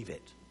just believe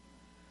it.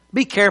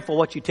 Be careful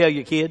what you tell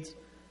your kids.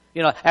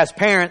 As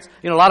parents,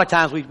 a lot of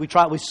times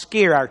we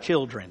scare our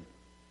children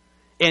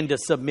into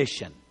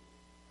submission.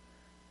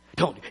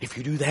 If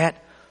you do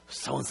that,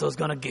 so-and-so's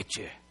going to get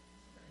you.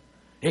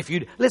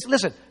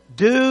 Listen,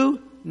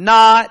 do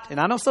not,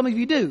 and I know some of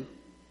you do,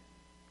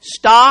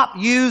 stop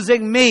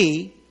using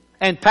me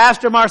and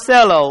Pastor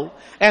Marcelo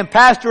and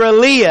Pastor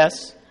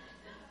Elias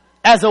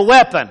as a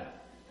weapon.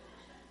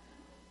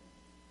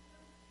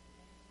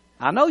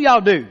 I know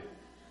y'all do.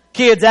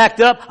 Kids act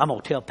up. I'm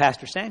going to tell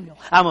Pastor Samuel.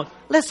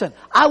 Listen,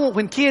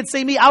 when kids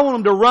see me, I want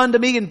them to run to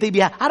me and be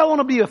behind. I don't want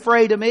them to be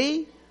afraid of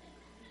me.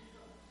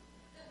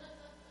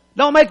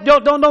 Don't make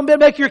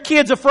your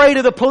kids afraid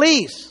of the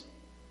police.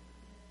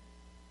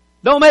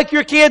 Don't make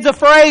your kids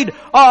afraid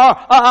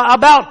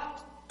about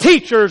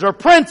teachers or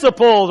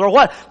principals or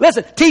what.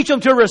 Listen, teach them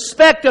to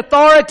respect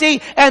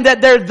authority and that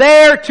they're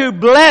there to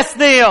bless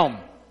them.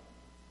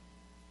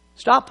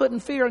 Stop putting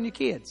fear on your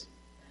kids.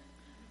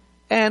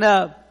 And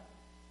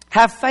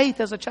have faith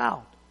as a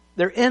child.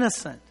 They're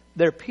innocent.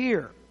 They're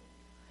pure.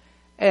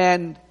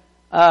 And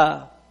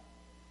that's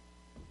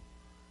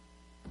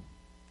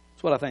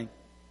what I think.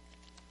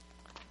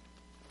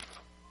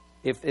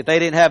 If they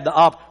didn't have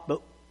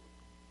but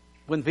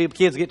when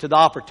kids get to the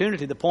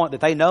opportunity, the point that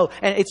they know,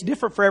 and it's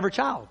different for every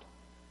child.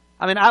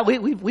 I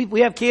mean,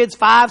 we have kids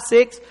 5,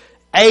 6,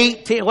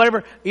 8, 10,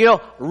 whatever,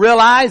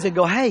 realize and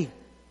go, "Hey,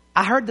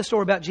 I heard the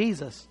story about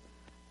Jesus."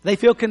 They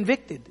feel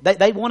convicted.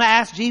 They want to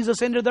ask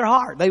Jesus into their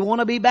heart. They want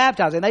to be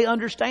baptized, and they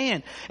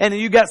understand. And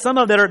you got some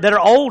of them that are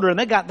older, and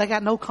they got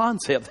no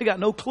concept. They got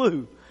no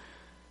clue.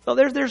 So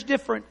there's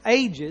different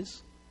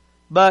ages,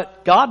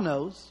 but God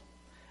knows.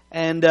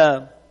 And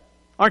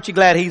aren't you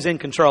glad He's in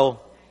control?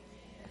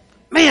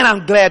 Man,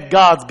 I'm glad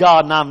God's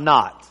God and I'm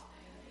not.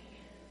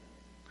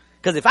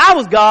 Because if I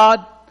was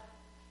God,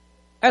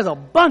 there's a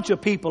bunch of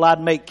people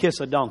I'd make kiss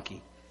a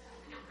donkey.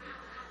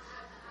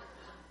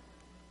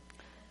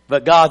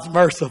 But God's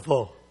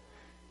merciful.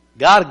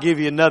 God will give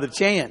you another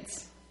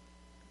chance.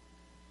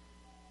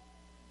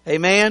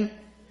 Amen.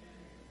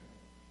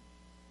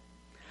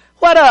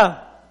 What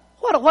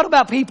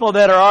about people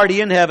that are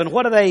already in heaven?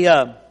 What do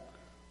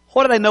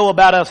they know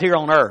about us here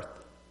on earth?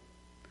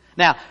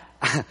 Now,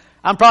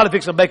 I'm probably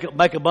fixing to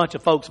make a bunch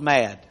of folks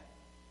mad.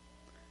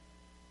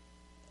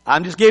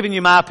 I'm just giving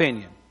you my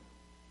opinion.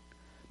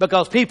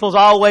 Because people's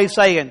always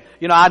saying,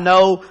 I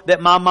know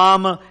that my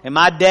mama and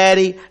my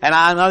daddy and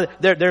I know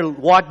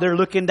they're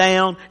looking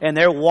down and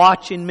they're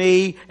watching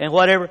me and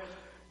whatever.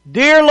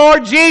 Dear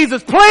Lord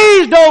Jesus,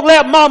 please don't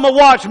let mama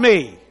watch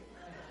me.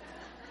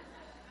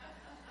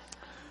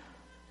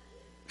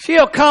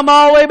 She'll come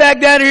all the way back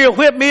down here and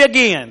whip me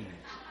again.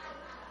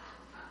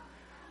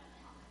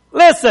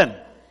 Listen,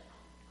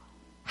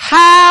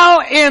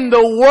 how in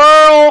the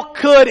world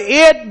could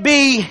it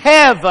be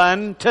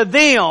heaven to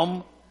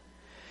them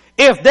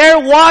if they're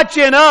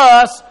watching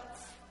us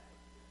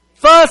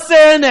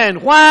fussing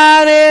and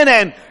whining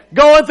and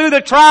going through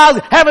the trials,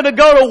 having to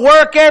go to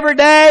work every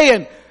day?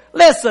 And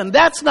listen,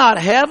 that's not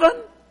heaven.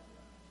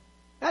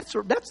 That's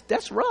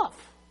rough.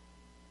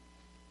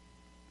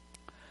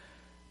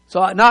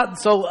 So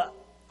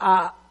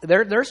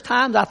there's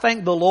times I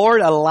think the Lord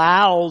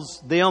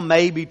allows them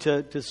maybe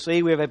to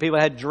see. We've had people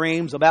that had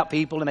dreams about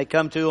people and they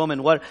come to them,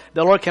 and what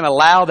the Lord can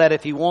allow that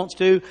if He wants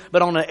to.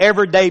 But on an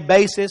everyday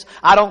basis,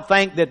 I don't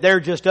think that they're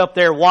just up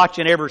there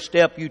watching every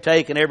step you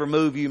take and every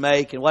move you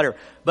make and whatever.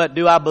 But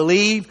do I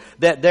believe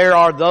that there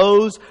are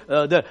those,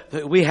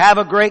 we have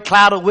a great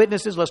cloud of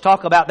witnesses. Let's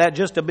talk about that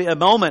just a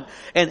moment.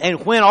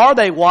 And when are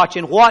they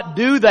watching? What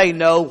do they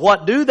know?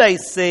 What do they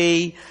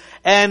see?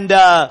 And,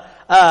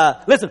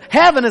 listen,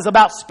 heaven is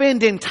about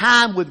spending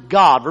time with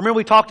God. Remember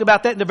we talked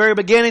about that in the very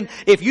beginning?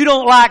 If you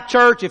don't like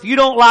church, if you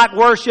don't like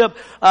worship,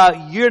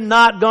 you're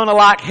not going to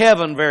like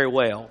heaven very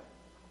well.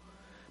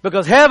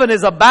 Because heaven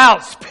is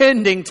about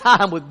spending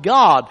time with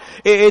God.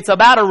 It's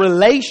about a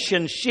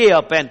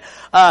relationship, and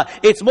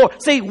it's more.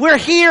 See, we're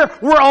here,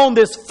 we're on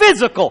this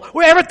physical,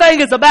 where everything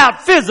is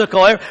about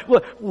physical.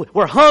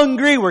 We're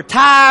hungry, we're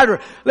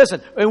tired.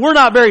 Listen, and we're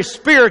not very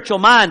spiritual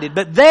minded.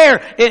 But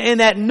there, in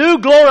that new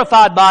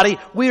glorified body,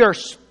 we are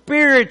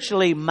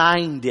spiritually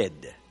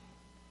minded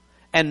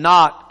and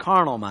not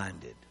carnal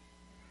minded.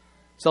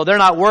 So they're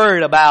not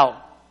worried about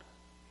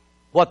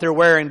what they're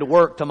wearing to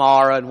work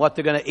tomorrow and what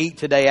they're going to eat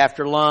today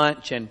after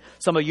lunch. And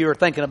some of you are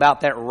thinking about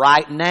that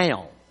right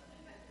now.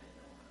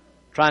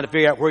 Trying to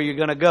figure out where you're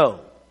going to go.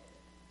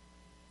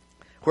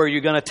 Where you're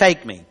going to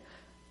take me.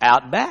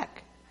 Out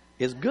back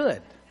is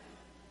good.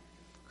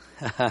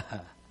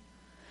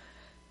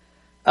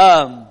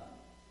 So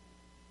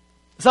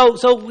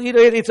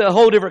it's a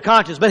whole different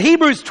conscience. But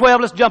Hebrews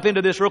 12, let's jump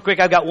into this real quick.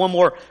 I've got one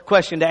more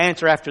question to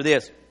answer after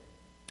this.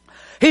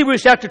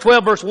 Hebrews chapter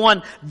 12 verse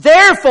 1,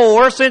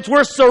 therefore, since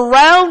we're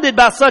surrounded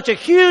by such a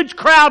huge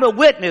crowd of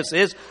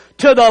witnesses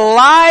to the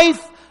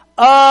life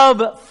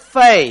of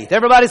faith.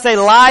 Everybody say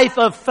life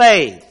of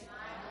faith.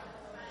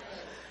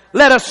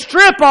 Let us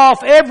strip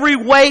off every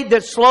weight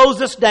that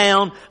slows us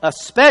down,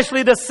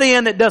 especially the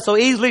sin that does so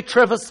easily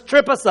trip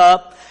us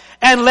up,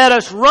 and let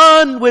us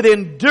run with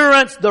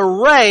endurance the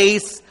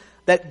race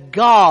that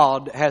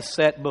God has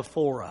set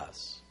before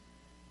us.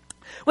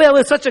 Well,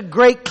 it's such a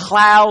great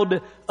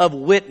cloud of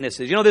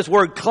witnesses. You know this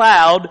word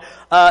cloud,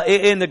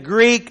 in the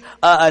Greek,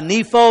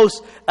 nephos,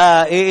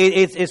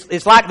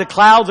 it's like the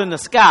clouds in the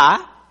sky.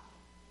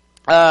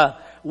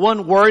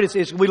 One word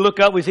is we look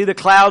up, we see the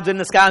clouds in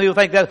the sky, and people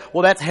think that,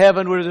 well, that's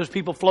heaven where there's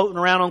people floating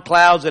around on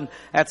clouds, and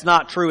that's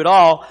not true at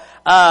all.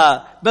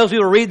 Most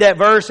people read that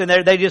verse and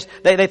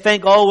they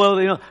think, oh,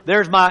 well, you know,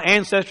 there's my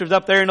ancestors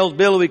up there in those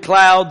billowy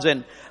clouds,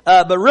 and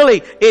but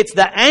really, it's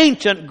the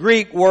ancient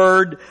Greek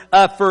word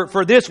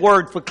for this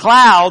word for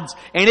clouds,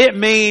 and it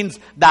means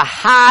the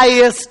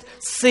highest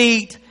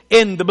seat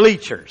in the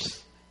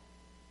bleachers.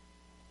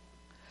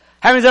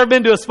 How many's ever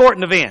been to a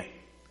sporting event?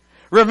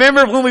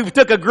 Remember when we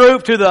took a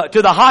group to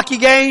the hockey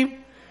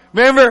game?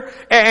 Remember?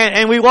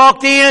 And we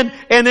walked in,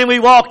 and then we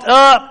walked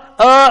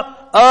up.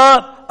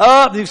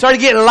 You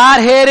started getting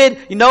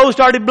lightheaded. Your nose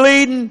started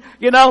bleeding.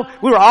 You know,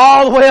 we were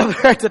all the way up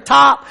there at the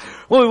top.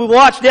 When we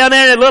watched down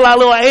there and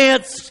little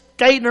ants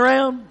skating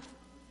around.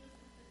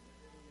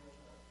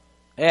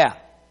 Yeah.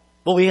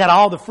 Well, we had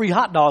all the free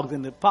hot dogs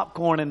and the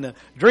popcorn and the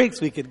drinks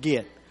we could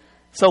get.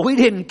 So we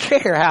didn't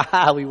care how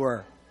high we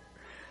were.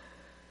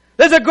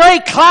 There's a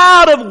great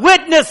cloud of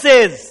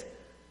witnesses.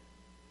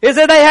 Is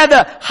that they had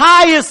the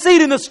highest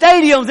seat in the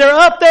stadiums. They're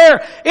up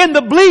there in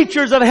the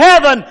bleachers of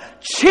heaven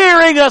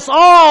cheering us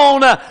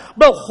on.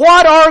 But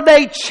what are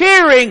they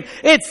cheering?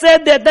 It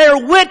said that they're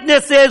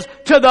witnesses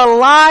to the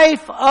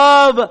life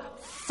of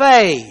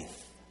faith.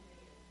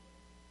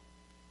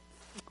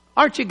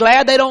 Aren't you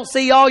glad they don't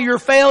see all your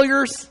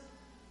failures?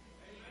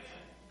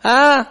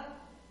 Huh?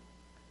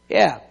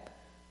 Yeah.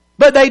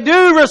 But they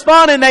do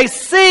respond, and they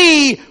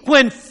see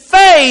when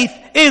faith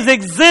is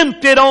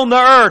exempted on the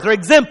earth or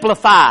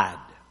exemplified.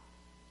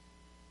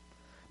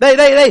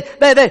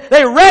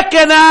 They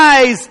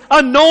recognize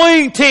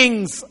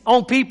anointings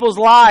on people's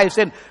lives,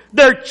 and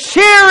they're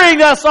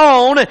cheering us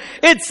on.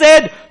 It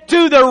said,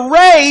 to the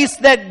race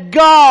that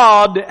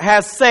God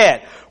has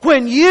set.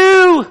 When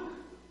you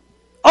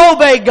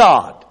obey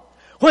God,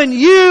 when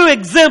you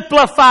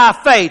exemplify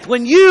faith,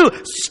 when you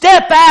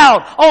step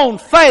out on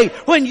faith,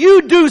 when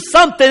you do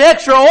something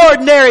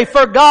extraordinary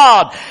for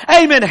God,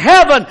 amen,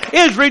 heaven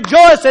is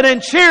rejoicing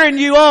and cheering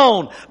you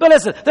on. But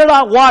listen, they're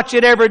not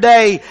watching every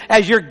day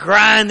as you're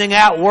grinding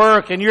out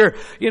work and you're,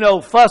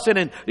 fussing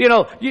and,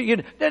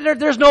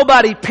 there's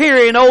nobody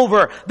peering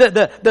over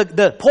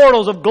the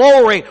portals of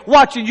glory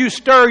watching you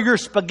stir your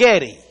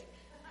spaghetti.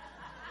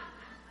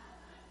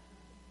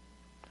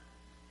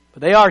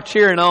 But they are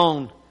cheering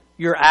on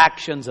your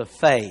actions of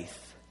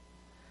faith,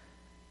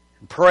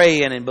 and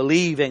praying and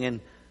believing, and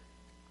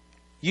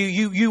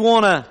you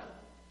want to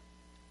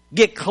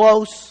get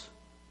close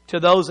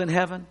to those in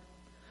heaven.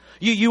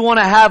 You want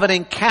to have an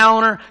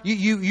encounter.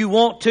 You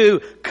want to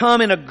come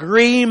in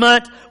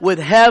agreement with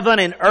heaven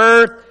and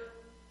earth.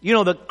 You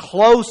know, the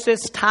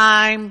closest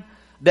time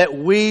that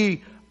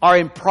we are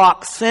in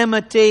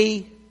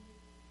proximity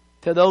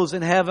to those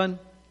in heaven.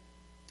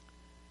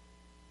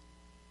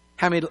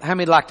 How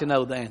many like to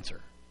know the answer?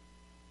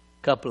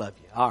 Couple of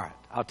you. All right,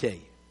 I'll tell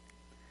you.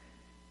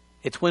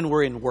 It's when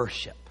we're in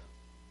worship.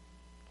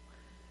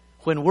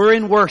 When we're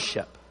in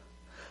worship.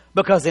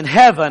 Because in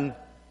heaven,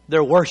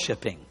 they're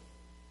worshiping.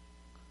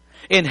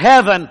 In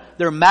heaven,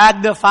 they're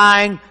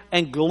magnifying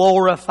and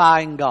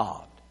glorifying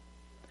God.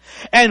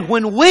 And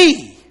when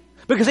we,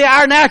 because see,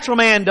 our natural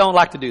man don't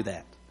like to do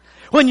that.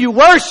 When you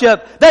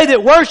worship, they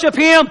that worship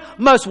Him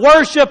must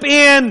worship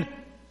in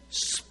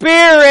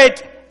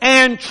spirit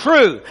and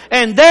truth.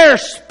 And they're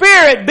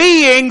spirit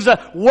beings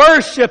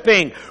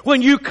worshiping.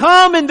 When you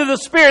come into the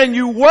Spirit and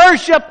you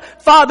worship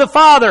the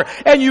Father,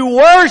 and you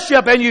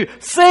worship and you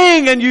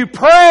sing and you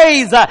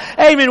praise,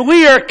 amen,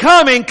 we are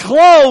coming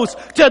close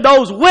to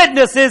those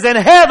witnesses in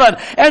heaven,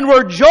 and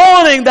we're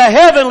joining the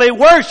heavenly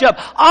worship,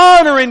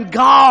 honoring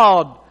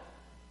God.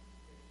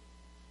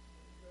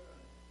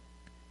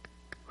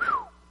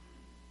 Whew.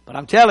 But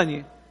I'm telling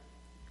you,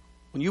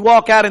 when you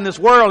walk out in this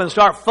world and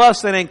start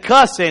fussing and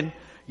cussing,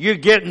 you're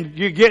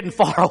getting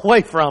far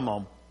away from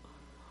them.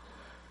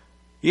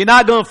 You're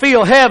not going to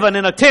feel heaven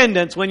in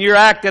attendance when you're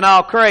acting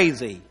all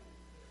crazy.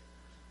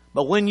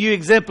 But when you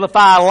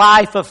exemplify a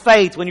life of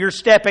faith, when you're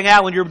stepping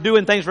out, when you're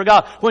doing things for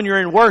God, when you're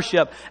in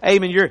worship,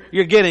 amen,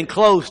 you're getting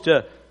close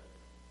to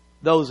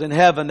those in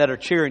heaven that are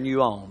cheering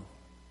you on.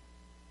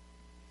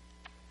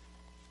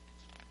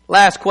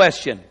 Last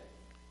question.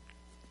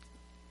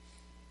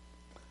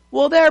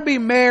 Will there be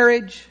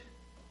marriage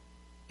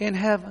in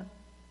heaven?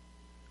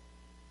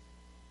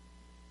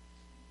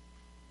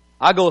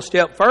 I go a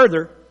step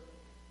further.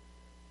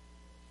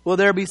 Will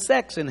there be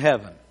sex in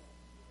heaven?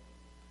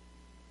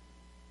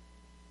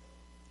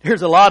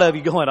 There's a lot of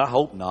you going, I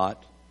hope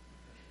not.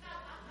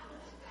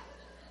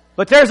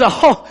 But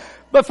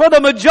but for the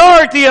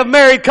majority of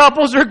married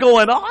couples, they're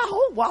going,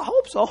 oh, I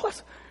hope so.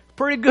 It's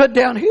pretty good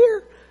down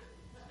here.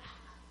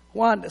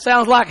 One, it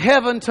sounds like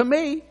heaven to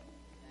me.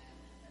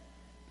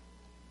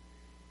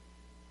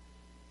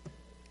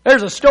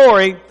 There's a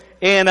story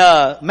in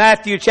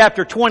Matthew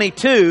chapter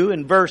 22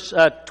 and verse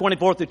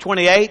 24 through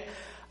 28.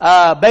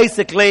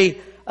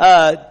 Basically,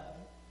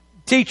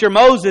 teacher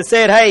Moses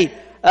said, hey,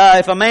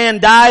 if a man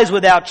dies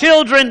without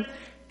children,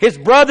 his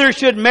brother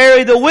should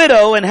marry the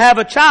widow and have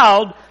a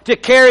child to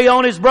carry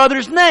on his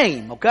brother's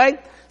name. Okay?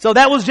 So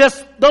that was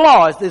just the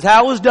law. It's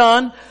how it was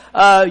done.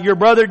 Your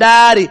brother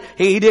died.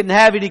 He didn't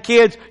have any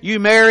kids. You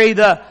marry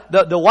the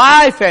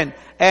wife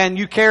and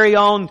you carry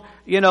on,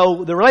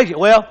 the relationship.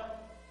 Well,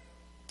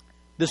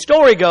 the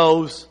story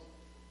goes,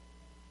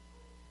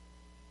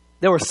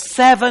 there were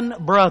 7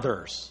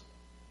 brothers.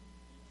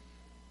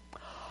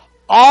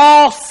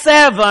 All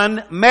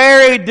 7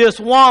 married this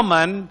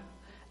woman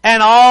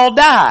and all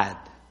died.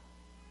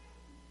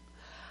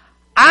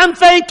 I'm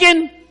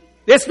thinking,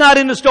 it's not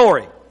in the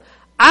story.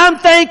 I'm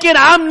thinking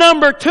I'm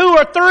number 2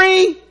 or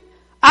 3.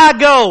 I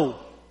go,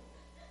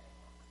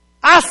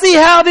 I see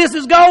how this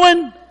is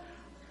going.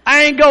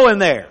 I ain't going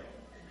there.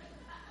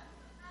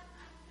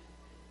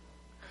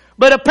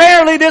 But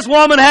apparently this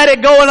woman had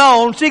it going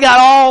on. She got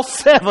all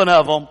 7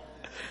 of them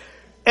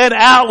and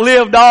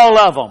outlived all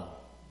of them.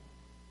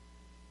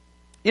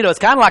 It's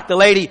kind of like the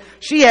lady.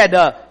 She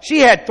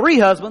had 3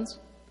 husbands.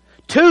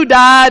 2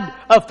 died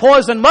of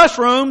poison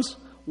mushrooms.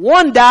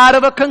 1 died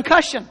of a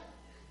concussion.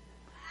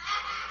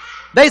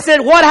 They said,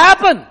 what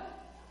happened?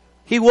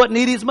 He wouldn't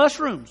eat his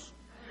mushrooms.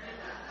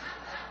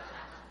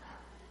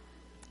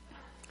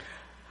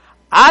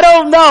 I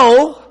don't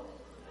know.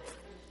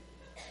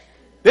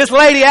 This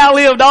lady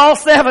outlived all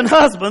 7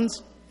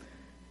 husbands.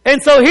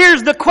 And so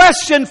here's the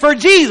question for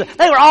Jesus.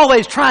 They were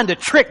always trying to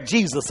trick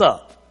Jesus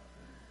up.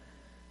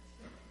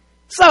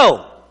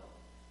 So,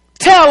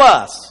 tell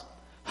us,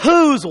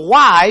 whose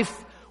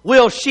wife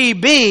will she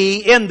be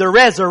in the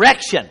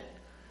resurrection?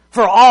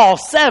 For all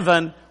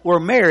 7 were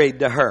married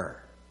to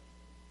her.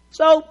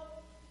 So,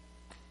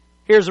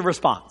 here's the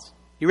response.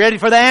 You ready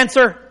for the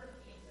answer?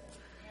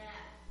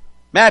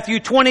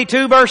 Matthew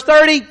 22 verse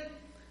 30.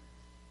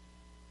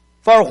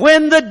 For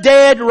when the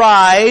dead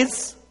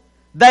rise,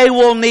 they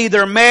will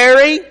neither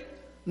marry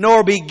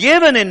nor be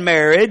given in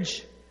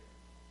marriage.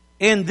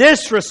 In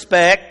this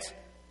respect,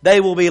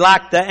 they will be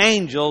like the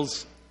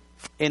angels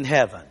in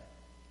heaven.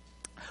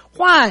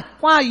 Why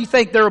you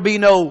think there will be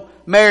no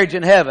marriage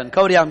in heaven?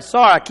 Cody, I'm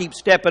sorry I keep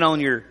stepping on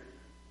your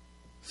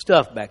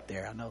stuff back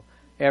there. I know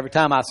every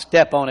time I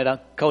step on it,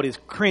 Cody's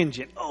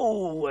cringing.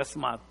 Oh, that's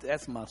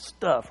my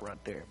stuff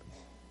right there.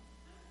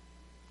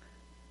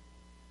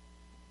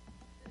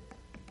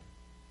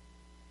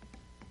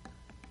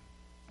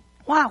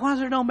 Why is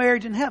there no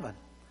marriage in heaven?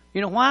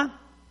 You know why?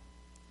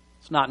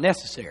 It's not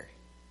necessary.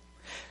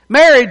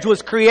 Marriage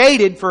was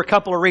created for a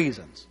couple of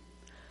reasons.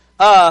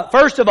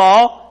 First of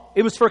all,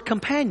 it was for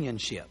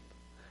companionship.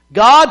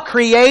 God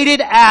created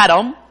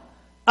Adam,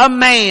 a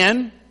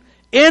man,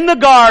 in the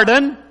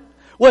garden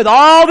with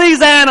all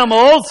these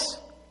animals,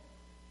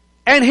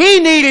 and he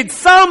needed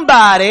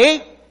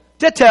somebody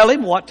to tell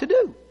him what to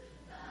do.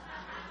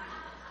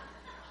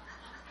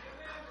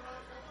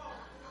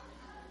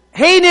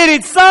 He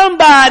needed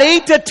somebody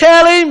to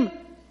tell him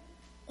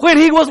when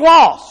he was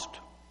lost.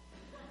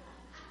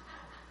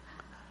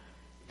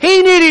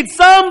 He needed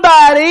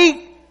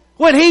somebody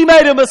when he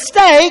made a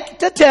mistake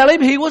to tell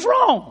him he was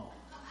wrong.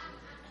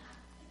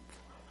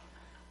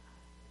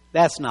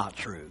 That's not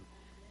true.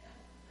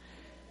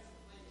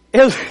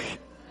 It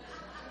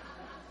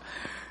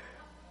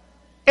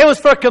was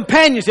for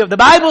companionship. The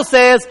Bible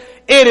says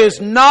it is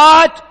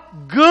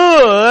not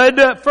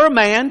good for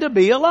man to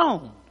be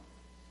alone.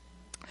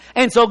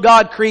 And so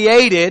God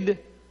created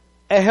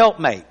a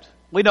helpmate.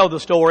 We know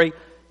the story.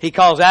 He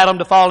caused Adam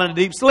to fall into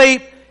deep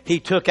sleep. He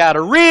took out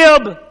a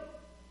rib.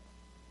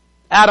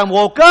 Adam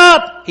woke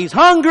up. He's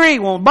hungry. He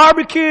wants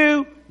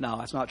barbecue. No,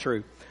 that's not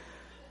true.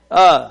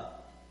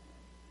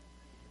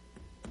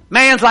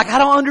 Man's like, I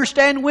don't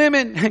understand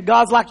women.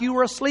 God's like, you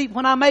were asleep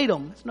when I made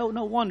them. It's no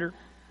wonder.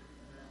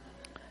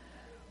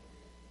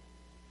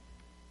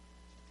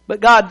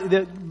 But God,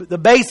 the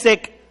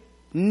basic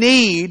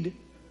need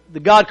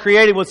that God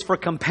created was for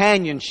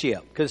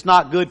companionship, because it's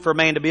not good for a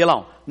man to be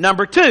alone.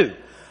 Number two,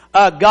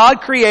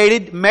 God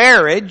created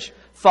marriage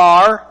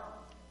for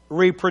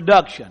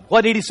reproduction.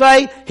 What did He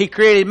say? He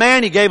created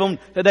man. He gave him.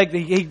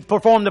 He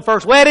performed the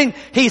first wedding.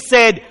 He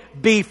said,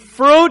 "Be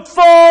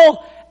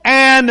fruitful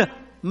and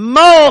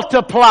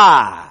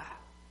multiply."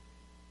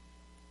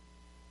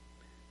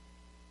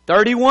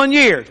 31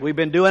 years we've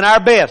been doing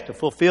our best to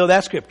fulfill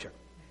that scripture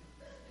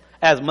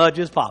as much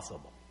as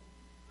possible.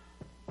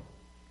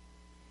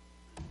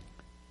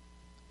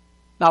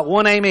 Not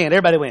one amen.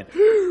 Everybody went.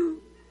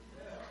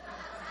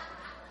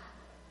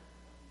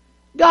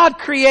 God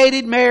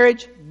created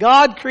marriage.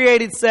 God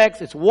created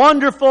sex. It's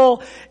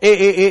wonderful,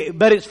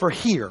 but it's for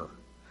here.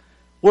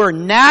 We're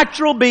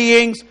natural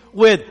beings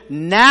with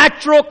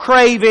natural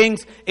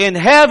cravings. In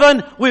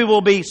heaven, we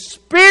will be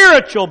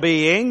spiritual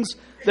beings.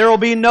 There will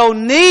be no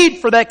need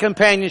for that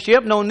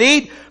companionship, no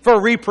need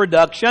for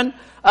reproduction.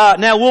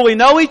 Now, will we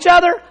know each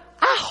other?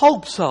 I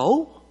hope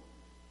so.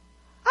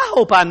 I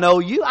hope I know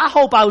you. I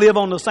hope I live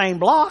on the same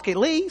block at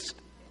least.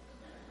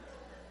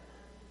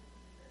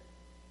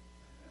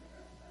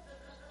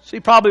 She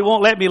probably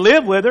won't let me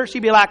live with her.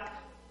 She'd be like,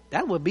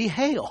 that would be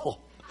hell.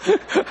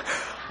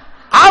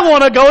 I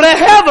want to go to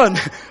heaven.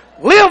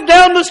 Live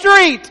down the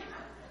street.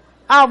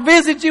 I'll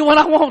visit you when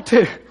I want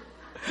to.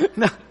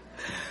 No.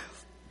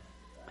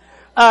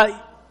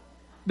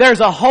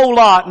 There's a whole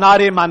lot not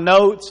in my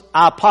notes.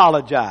 I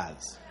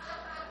apologize.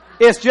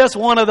 It's just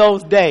one of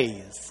those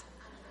days.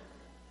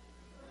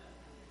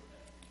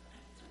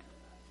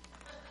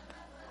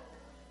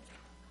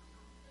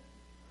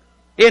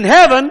 In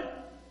heaven,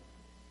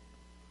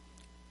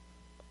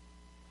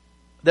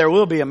 there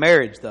will be a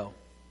marriage, though.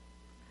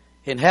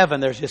 In heaven,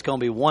 there's just going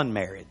to be one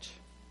marriage.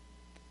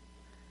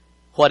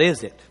 What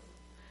is it?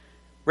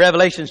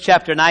 Revelation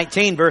chapter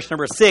 19, verse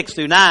number 6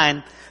 through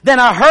 9. Then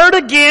I heard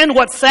again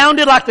what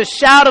sounded like the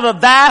shout of a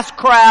vast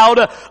crowd,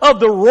 of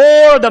the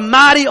roar of the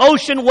mighty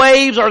ocean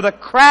waves, or the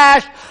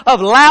crash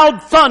of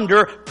loud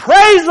thunder.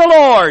 Praise the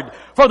Lord,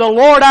 for the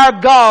Lord our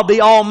God,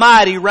 the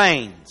Almighty,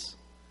 reigns.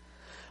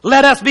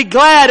 Let us be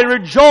glad and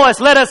rejoice.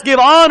 Let us give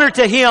honor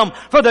to Him,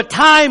 for the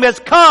time has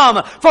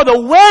come for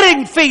the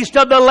wedding feast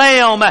of the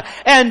Lamb,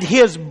 and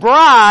His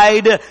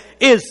bride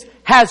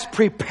has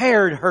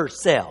prepared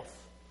herself.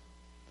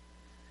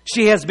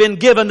 She has been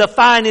given the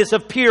finest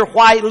of pure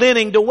white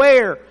linen to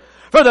wear.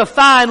 For the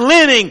fine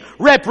linen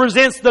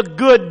represents the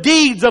good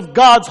deeds of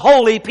God's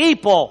holy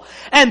people.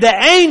 And the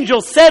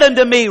angel said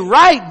unto me,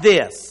 write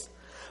this: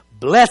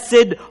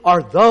 blessed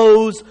are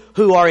those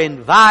who are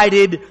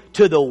invited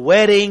to the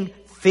wedding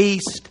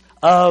feast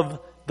of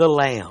the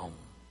Lamb.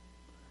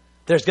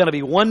 There's going to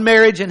be one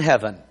marriage in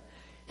heaven.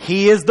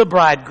 He is the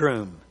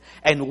bridegroom.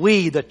 And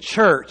we, the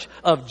church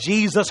of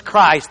Jesus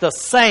Christ, the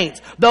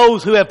saints,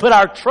 those who have put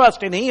our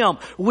trust in Him,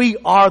 we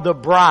are the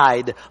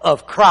bride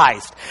of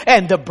Christ.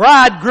 And the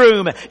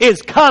bridegroom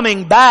is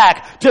coming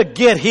back to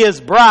get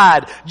His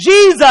bride.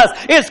 Jesus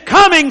is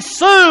coming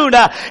soon.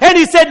 And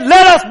He said,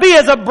 let us be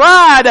as a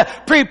bride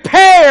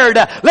prepared.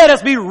 Let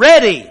us be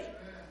ready.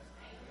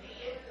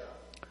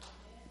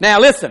 Now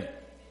listen,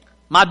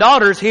 my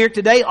daughter's here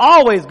today.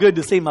 Always good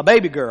to see my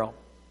baby girl.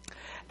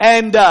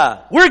 And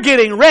we're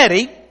getting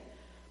ready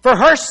for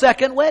her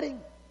second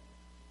wedding.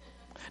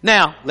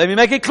 Now, let me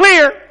make it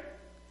clear.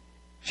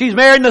 She's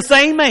marrying the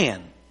same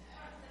man.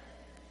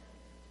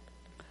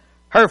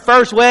 Her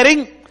first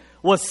wedding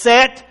was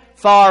set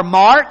for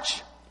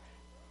March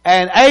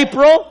and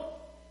April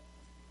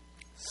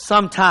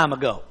some time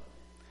ago.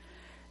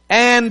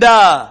 And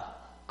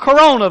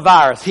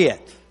coronavirus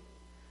hit.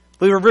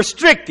 We were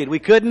restricted. We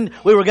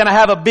were going to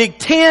have a big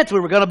tent. We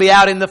were going to be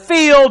out in the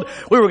field.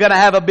 We were going to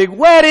have a big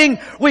wedding.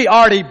 We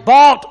already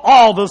bought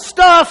all the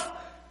stuff.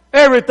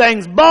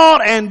 Everything's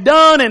bought and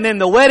done, and then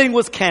the wedding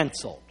was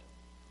canceled.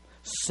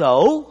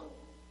 So,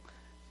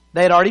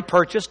 they had already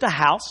purchased a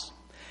house.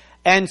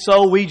 And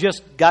so we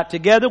just got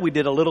together. We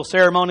did a little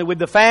ceremony with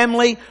the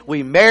family.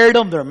 We married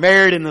them. They're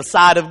married in the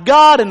sight of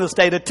God in the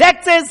state of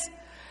Texas.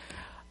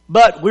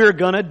 But we're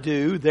going to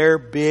do their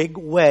big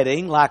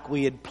wedding like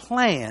we had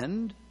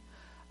planned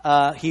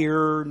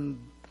here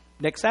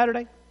next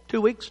Saturday. 2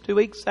 weeks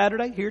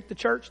Saturday here at the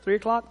church, 3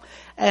 o'clock.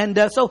 And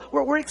so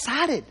we're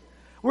excited.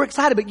 We're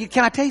excited, but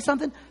can I tell you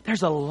something?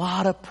 There's a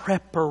lot of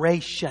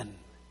preparation.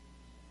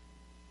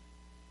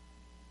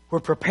 We're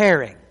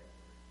preparing.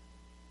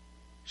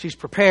 She's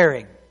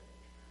preparing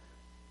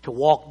to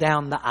walk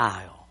down the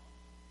aisle.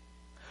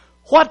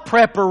 What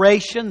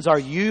preparations are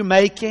you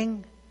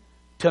making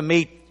to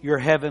meet your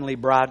heavenly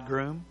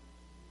bridegroom?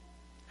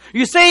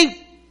 You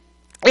see,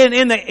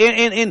 in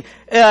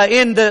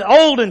the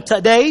olden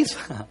days,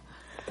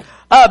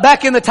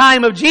 back in the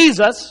time of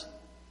Jesus,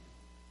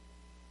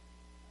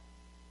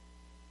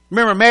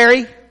 remember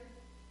Mary,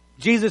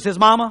 Jesus'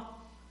 mama,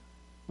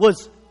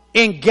 was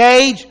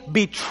engaged,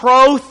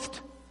 betrothed,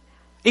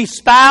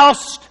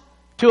 espoused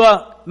to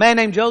a man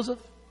named Joseph.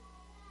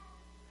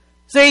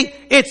 See,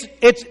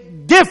 it's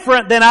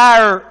different than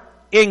our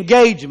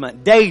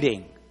engagement,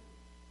 dating.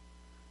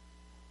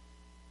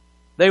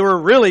 They were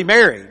really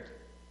married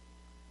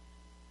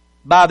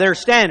by their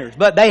standards,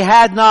 but they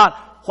had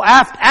not.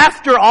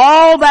 After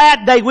all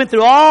that, they went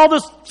through all the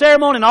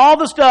ceremony and all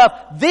the stuff.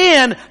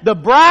 Then the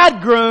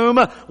bridegroom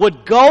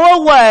would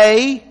go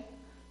away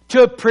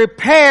to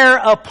prepare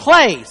a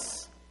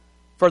place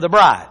for the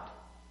bride.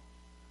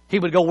 He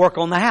would go work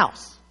on the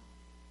house.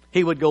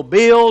 He would go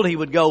build, he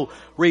would go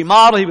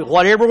remodel,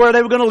 whatever where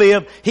they were going to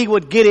live, he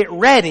would get it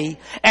ready.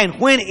 And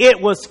when it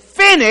was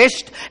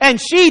finished,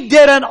 and she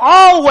didn't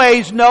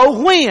always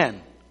know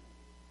when.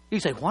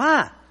 You say,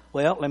 why?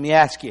 Well, let me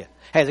ask you.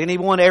 Has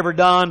anyone ever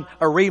done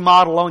a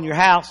remodel on your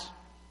house?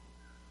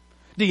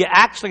 Do you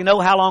actually know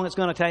how long it's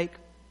going to take?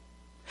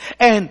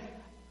 And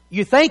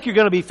you think you're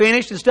going to be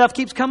finished and stuff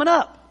keeps coming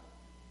up.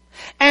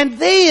 And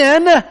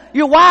then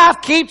your wife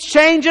keeps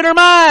changing her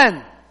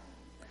mind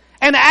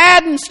and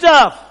adding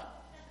stuff.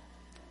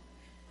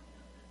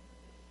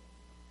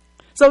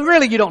 So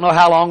really you don't know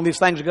how long these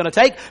things are going to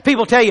take.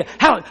 People tell you,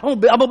 I'm going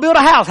to build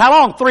a house. How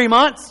long? 3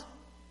 months.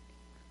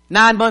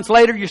 9 months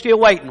later, you're still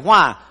waiting.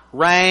 Why?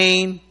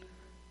 Rain.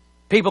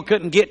 People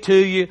couldn't get to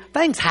you.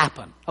 Things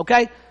happen.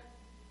 Okay?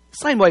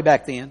 Same way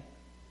back then.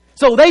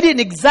 So they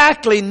didn't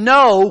exactly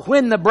know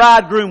when the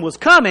bridegroom was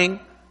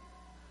coming.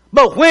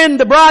 But when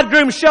the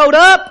bridegroom showed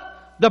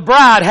up, the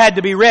bride had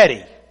to be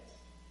ready.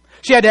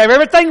 She had to have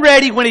everything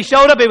ready. When he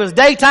showed up, it was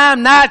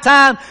daytime,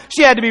 nighttime.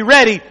 She had to be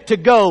ready to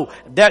go.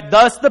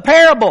 Thus the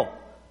parable.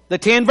 The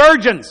 10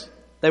 virgins.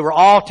 They were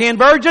all 10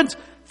 virgins.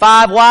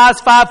 5 wise,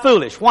 5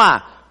 foolish.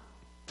 Why?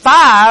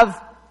 5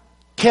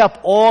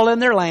 kept oil in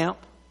their lamp.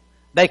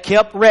 They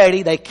kept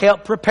ready. They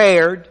kept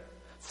prepared.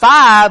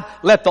 5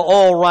 let the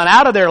oil run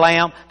out of their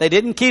lamp. They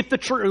didn't keep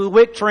the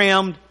wick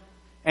trimmed.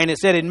 And it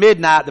said at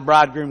midnight the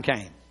bridegroom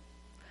came.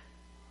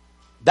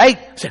 They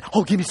said,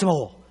 oh, give me some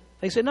oil.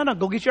 They said, no,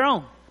 go get your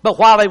own. But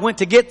while they went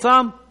to get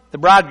some, the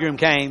bridegroom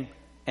came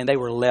and they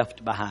were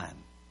left behind.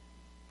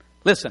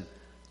 Listen,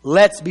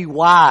 let's be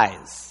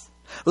wise.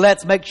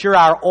 Let's make sure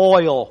our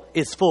oil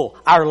is full.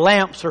 Our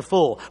lamps are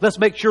full. Let's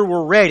make sure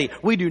we're ready.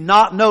 We do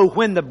not know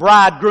when the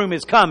bridegroom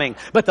is coming.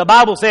 But the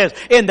Bible says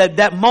in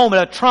that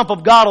moment a trump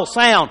of God will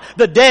sound.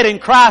 The dead in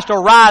Christ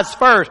will rise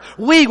first.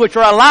 We which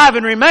are alive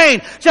and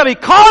remain shall be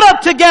caught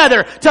up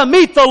together to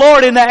meet the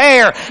Lord in the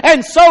air.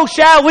 And so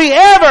shall we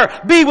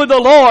ever be with the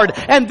Lord.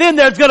 And then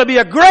there's going to be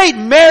a great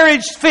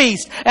marriage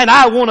feast. And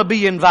I want to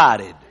be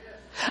invited.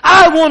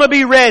 I want to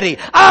be ready.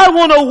 I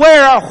want to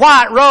wear a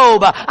white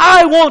robe.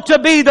 I want to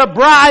be the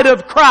bride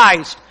of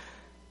Christ.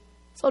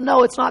 So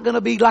no, it's not going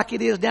to be like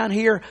it is down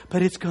here,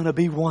 but it's going to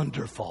be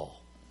wonderful.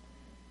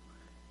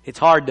 It's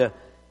hard to,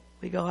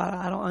 we go,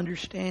 I don't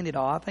understand it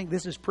all. I think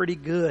this is pretty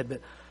good,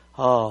 but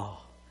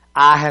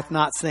eye hath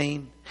not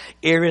seen,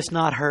 ear is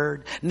not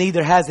heard,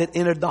 neither has it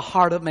entered the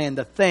heart of man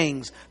the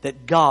things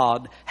that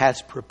God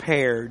has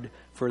prepared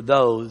for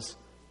those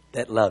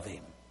that love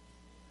Him.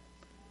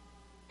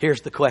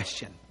 Here's the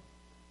question.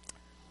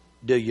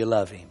 Do you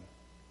love Him?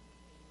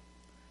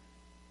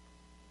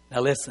 Now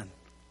listen.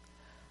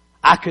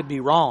 I could be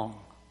wrong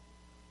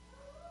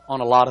on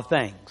a lot of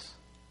things.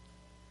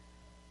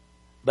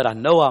 But I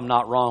know I'm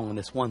not wrong on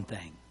this one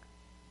thing.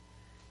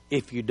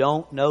 If you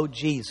don't know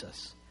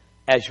Jesus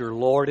as your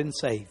Lord and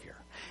Savior,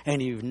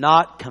 and you've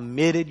not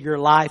committed your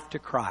life to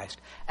Christ,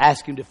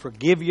 ask Him to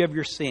forgive you of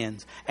your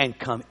sins and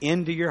come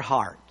into your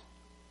heart,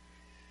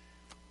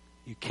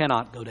 you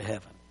cannot go to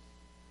heaven.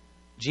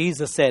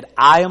 Jesus said,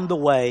 I am the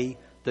way,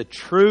 the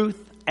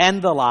truth,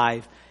 and the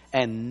life,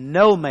 and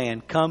no man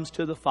comes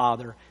to the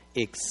Father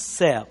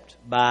except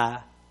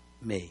by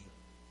me.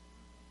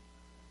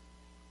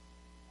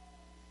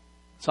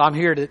 So I'm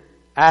here to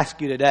ask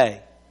you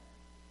today,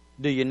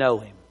 do you know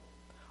Him?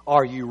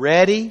 Are you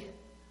ready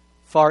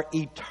for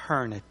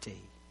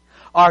eternity?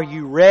 Are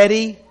you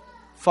ready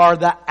for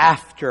the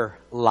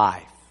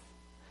afterlife?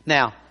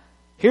 Now,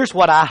 here's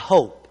what I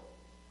hope.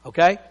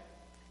 Okay?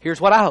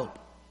 Here's what I hope.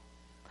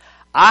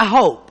 I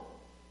hope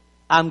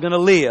I'm going to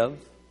live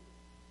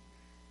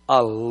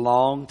a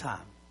long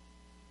time.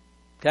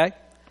 Okay?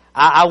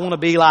 I want to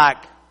be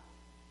like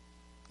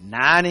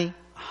 90,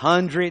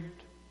 100,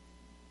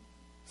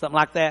 something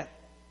like that.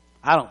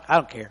 I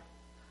don't care.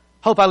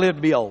 Hope I live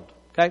to be old.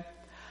 Okay?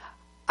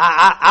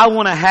 I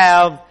want to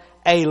have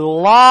a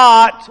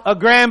lot of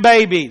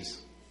grandbabies.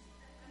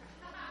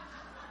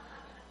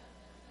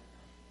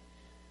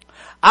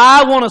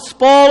 I want to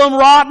spoil them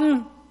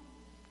rotten.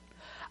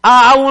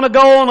 I want to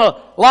go on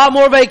a lot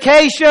more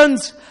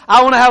vacations.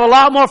 I want to have a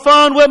lot more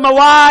fun with my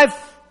wife.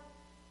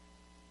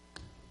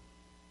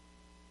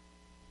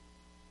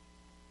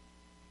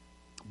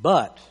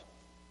 But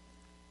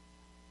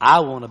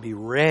I want to be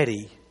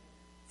ready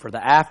for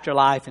the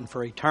afterlife and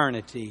for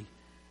eternity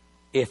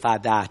if I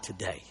die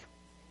today.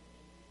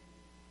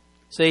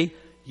 See,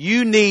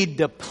 you need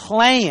to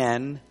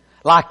plan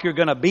like you're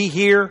going to be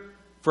here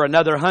for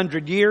another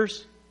 100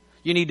 years.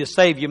 You need to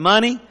save your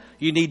money.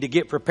 You need to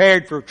get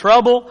prepared for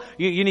trouble.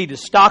 You need to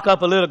stock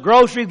up a little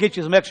groceries, get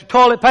you some extra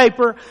toilet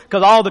paper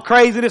because all the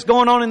craziness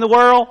going on in the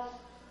world.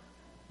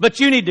 But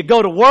you need to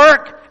go to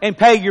work and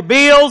pay your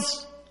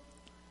bills.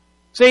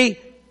 See,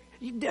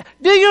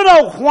 do you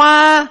know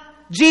why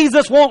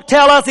Jesus won't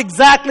tell us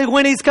exactly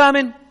when He's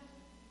coming?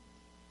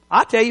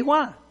 I'll tell you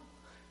why.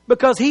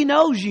 Because He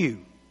knows you.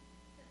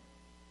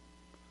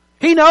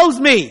 He knows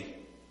me.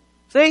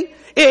 See,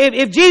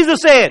 if Jesus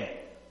said,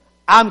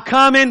 I'm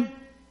coming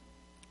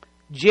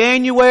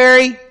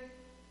January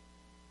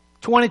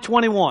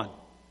 2021.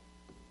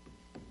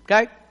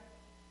 Okay?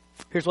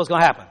 Here's what's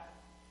going to happen.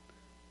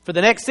 For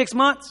the next 6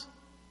 months,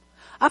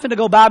 I'm finna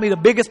go buy me the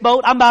biggest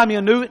boat. I'm buying me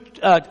a new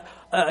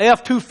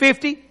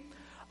F-250.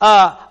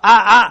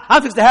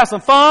 I'm fixing to have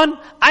some fun.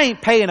 I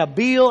ain't paying a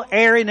bill,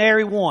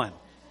 nary one.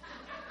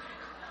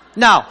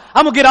 Now,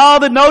 I'm going to get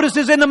all the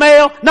notices in the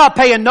mail, not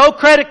paying no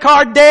credit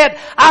card debt.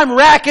 I'm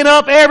racking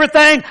up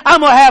everything. I'm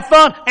going to have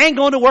fun. Ain't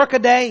going to work a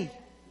day.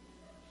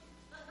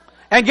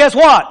 And guess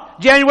what?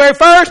 January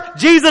 1st,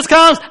 Jesus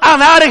comes.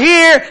 I'm out of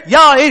here.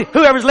 Y'all,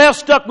 whoever's left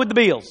stuck with the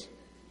bills.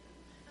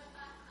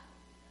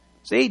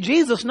 See,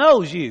 Jesus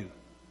knows you.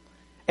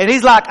 And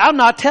He's like, I'm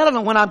not telling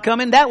them when I'm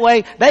coming. That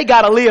way, they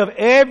got to live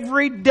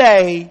every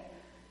day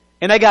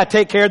and they got to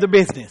take care of their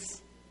business.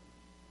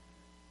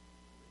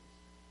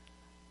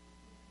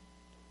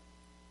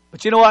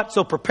 But you know what?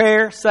 So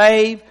prepare,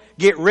 save,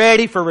 get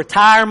ready for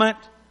retirement,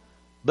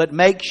 but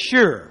make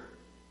sure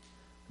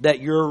that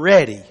you're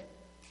ready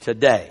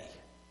today.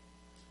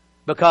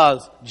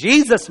 Because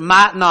Jesus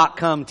might not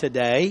come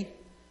today,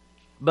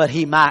 but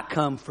He might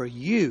come for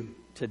you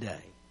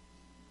today.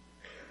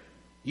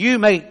 You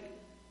may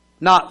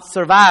not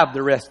survive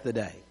the rest of the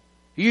day.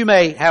 You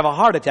may have a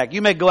heart attack.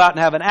 You may go out and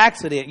have an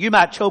accident. You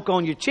might choke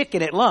on your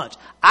chicken at lunch.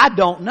 I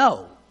don't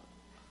know.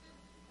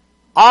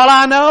 All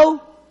I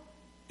know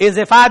is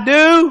if I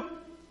do,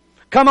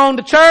 come on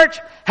to church,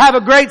 have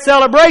a great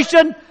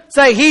celebration,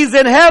 say He's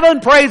in heaven,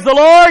 praise the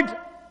Lord,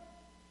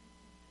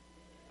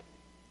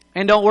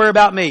 and don't worry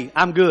about me.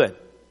 I'm good.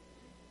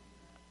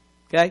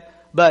 Okay?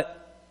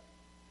 But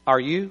are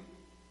you?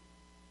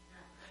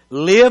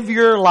 Live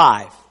your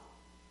life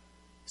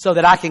so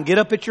that I can get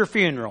up at your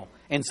funeral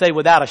and say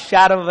without a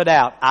shadow of a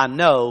doubt, I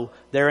know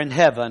they're in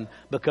heaven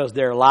because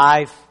their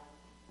life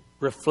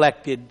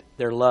reflected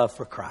their love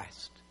for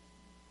Christ.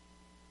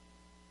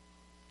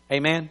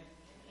 Amen?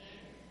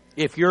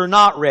 If you're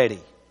not ready,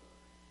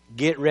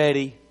 get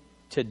ready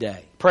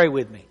today. Pray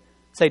with me.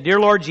 Say, Dear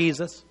Lord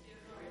Jesus,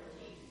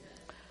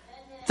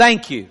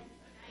 thank you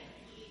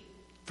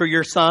for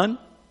your Son.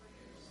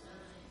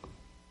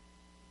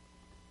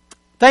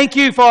 Thank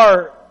you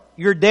for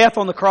your death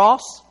on the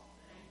cross.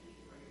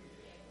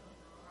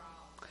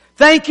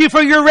 Thank you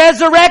for your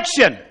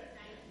resurrection.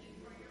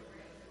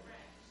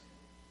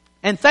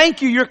 And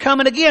thank you, you're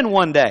coming again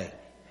one day.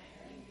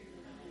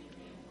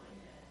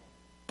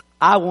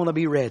 I want to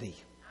be ready.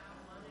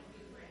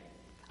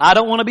 I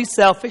don't want to be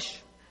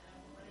selfish.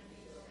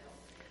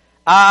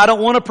 I don't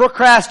want to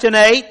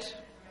procrastinate.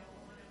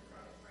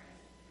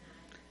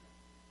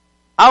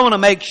 I want to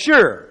make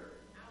sure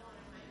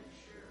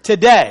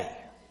today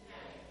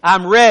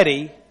I'm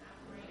ready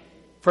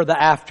for the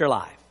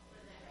afterlife.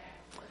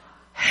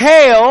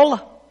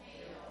 Hell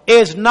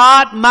is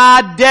not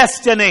my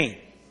destiny.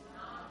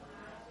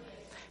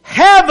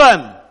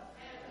 Heaven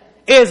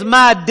is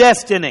my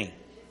destiny.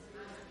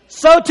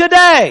 So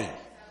today,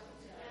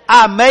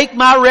 I make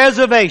my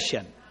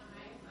reservation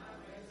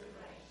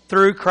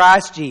through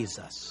Christ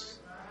Jesus.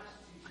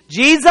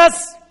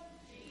 Jesus,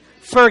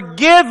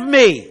 forgive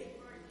me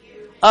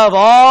of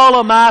all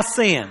of my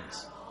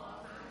sins.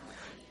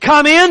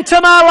 Come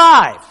into my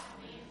life.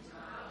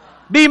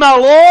 Be my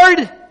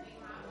Lord.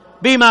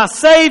 Be my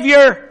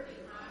Savior.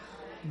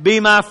 Be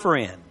my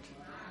friend.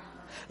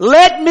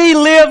 Let me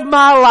live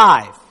my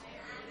life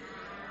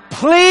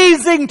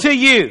pleasing to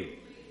you.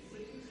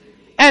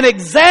 An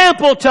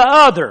example to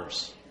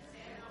others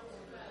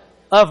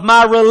of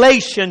my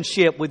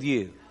relationship with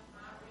you.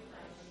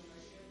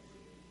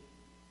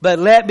 But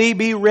let me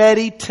be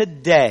ready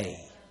today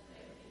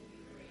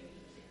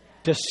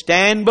to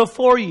stand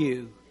before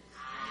you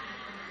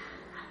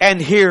and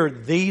hear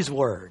these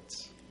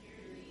words.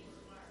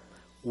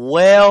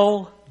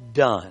 Well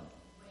done,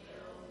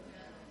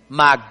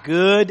 my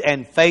good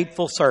and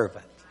faithful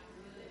servant.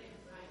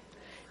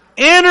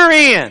 Enter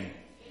in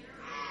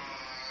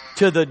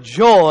to the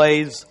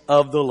joys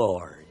of the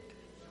Lord.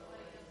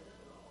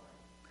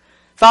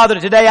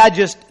 Father, today I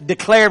just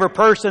declare every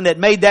person that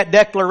made that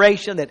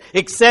declaration, that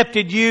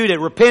accepted You, that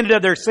repented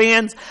of their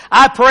sins.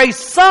 I pray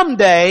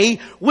someday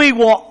we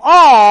will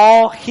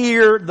all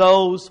hear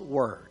those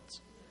words.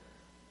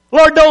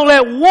 Lord, don't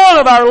let one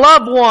of our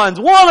loved ones,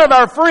 one of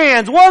our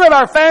friends, one of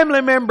our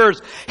family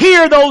members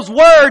hear those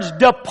words,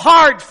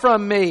 "Depart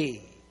from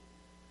me,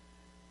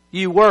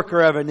 you worker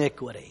of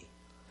iniquity."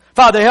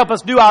 Father, help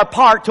us do our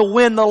part to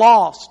win the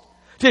lost,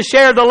 to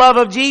share the love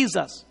of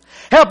Jesus.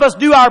 Help us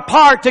do our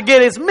part to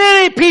get as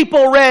many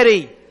people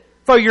ready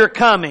for Your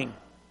coming.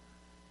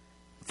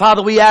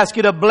 Father, we ask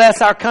You to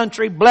bless our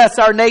country, bless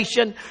our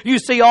nation. You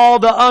see all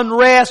the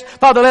unrest.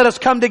 Father, let us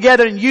come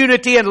together in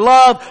unity and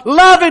love,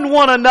 loving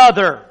one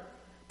another,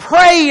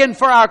 praying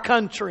for our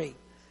country.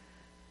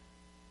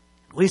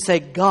 We say,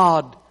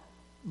 God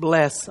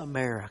bless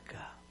America.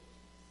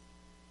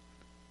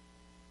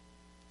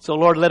 So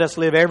Lord, let us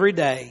live every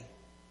day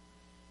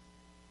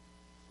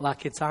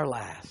like it's our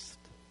last.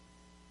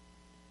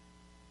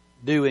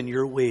 Doing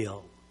Your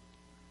will.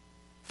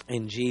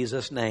 In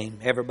Jesus' name.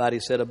 Everybody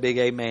said a big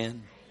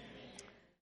amen.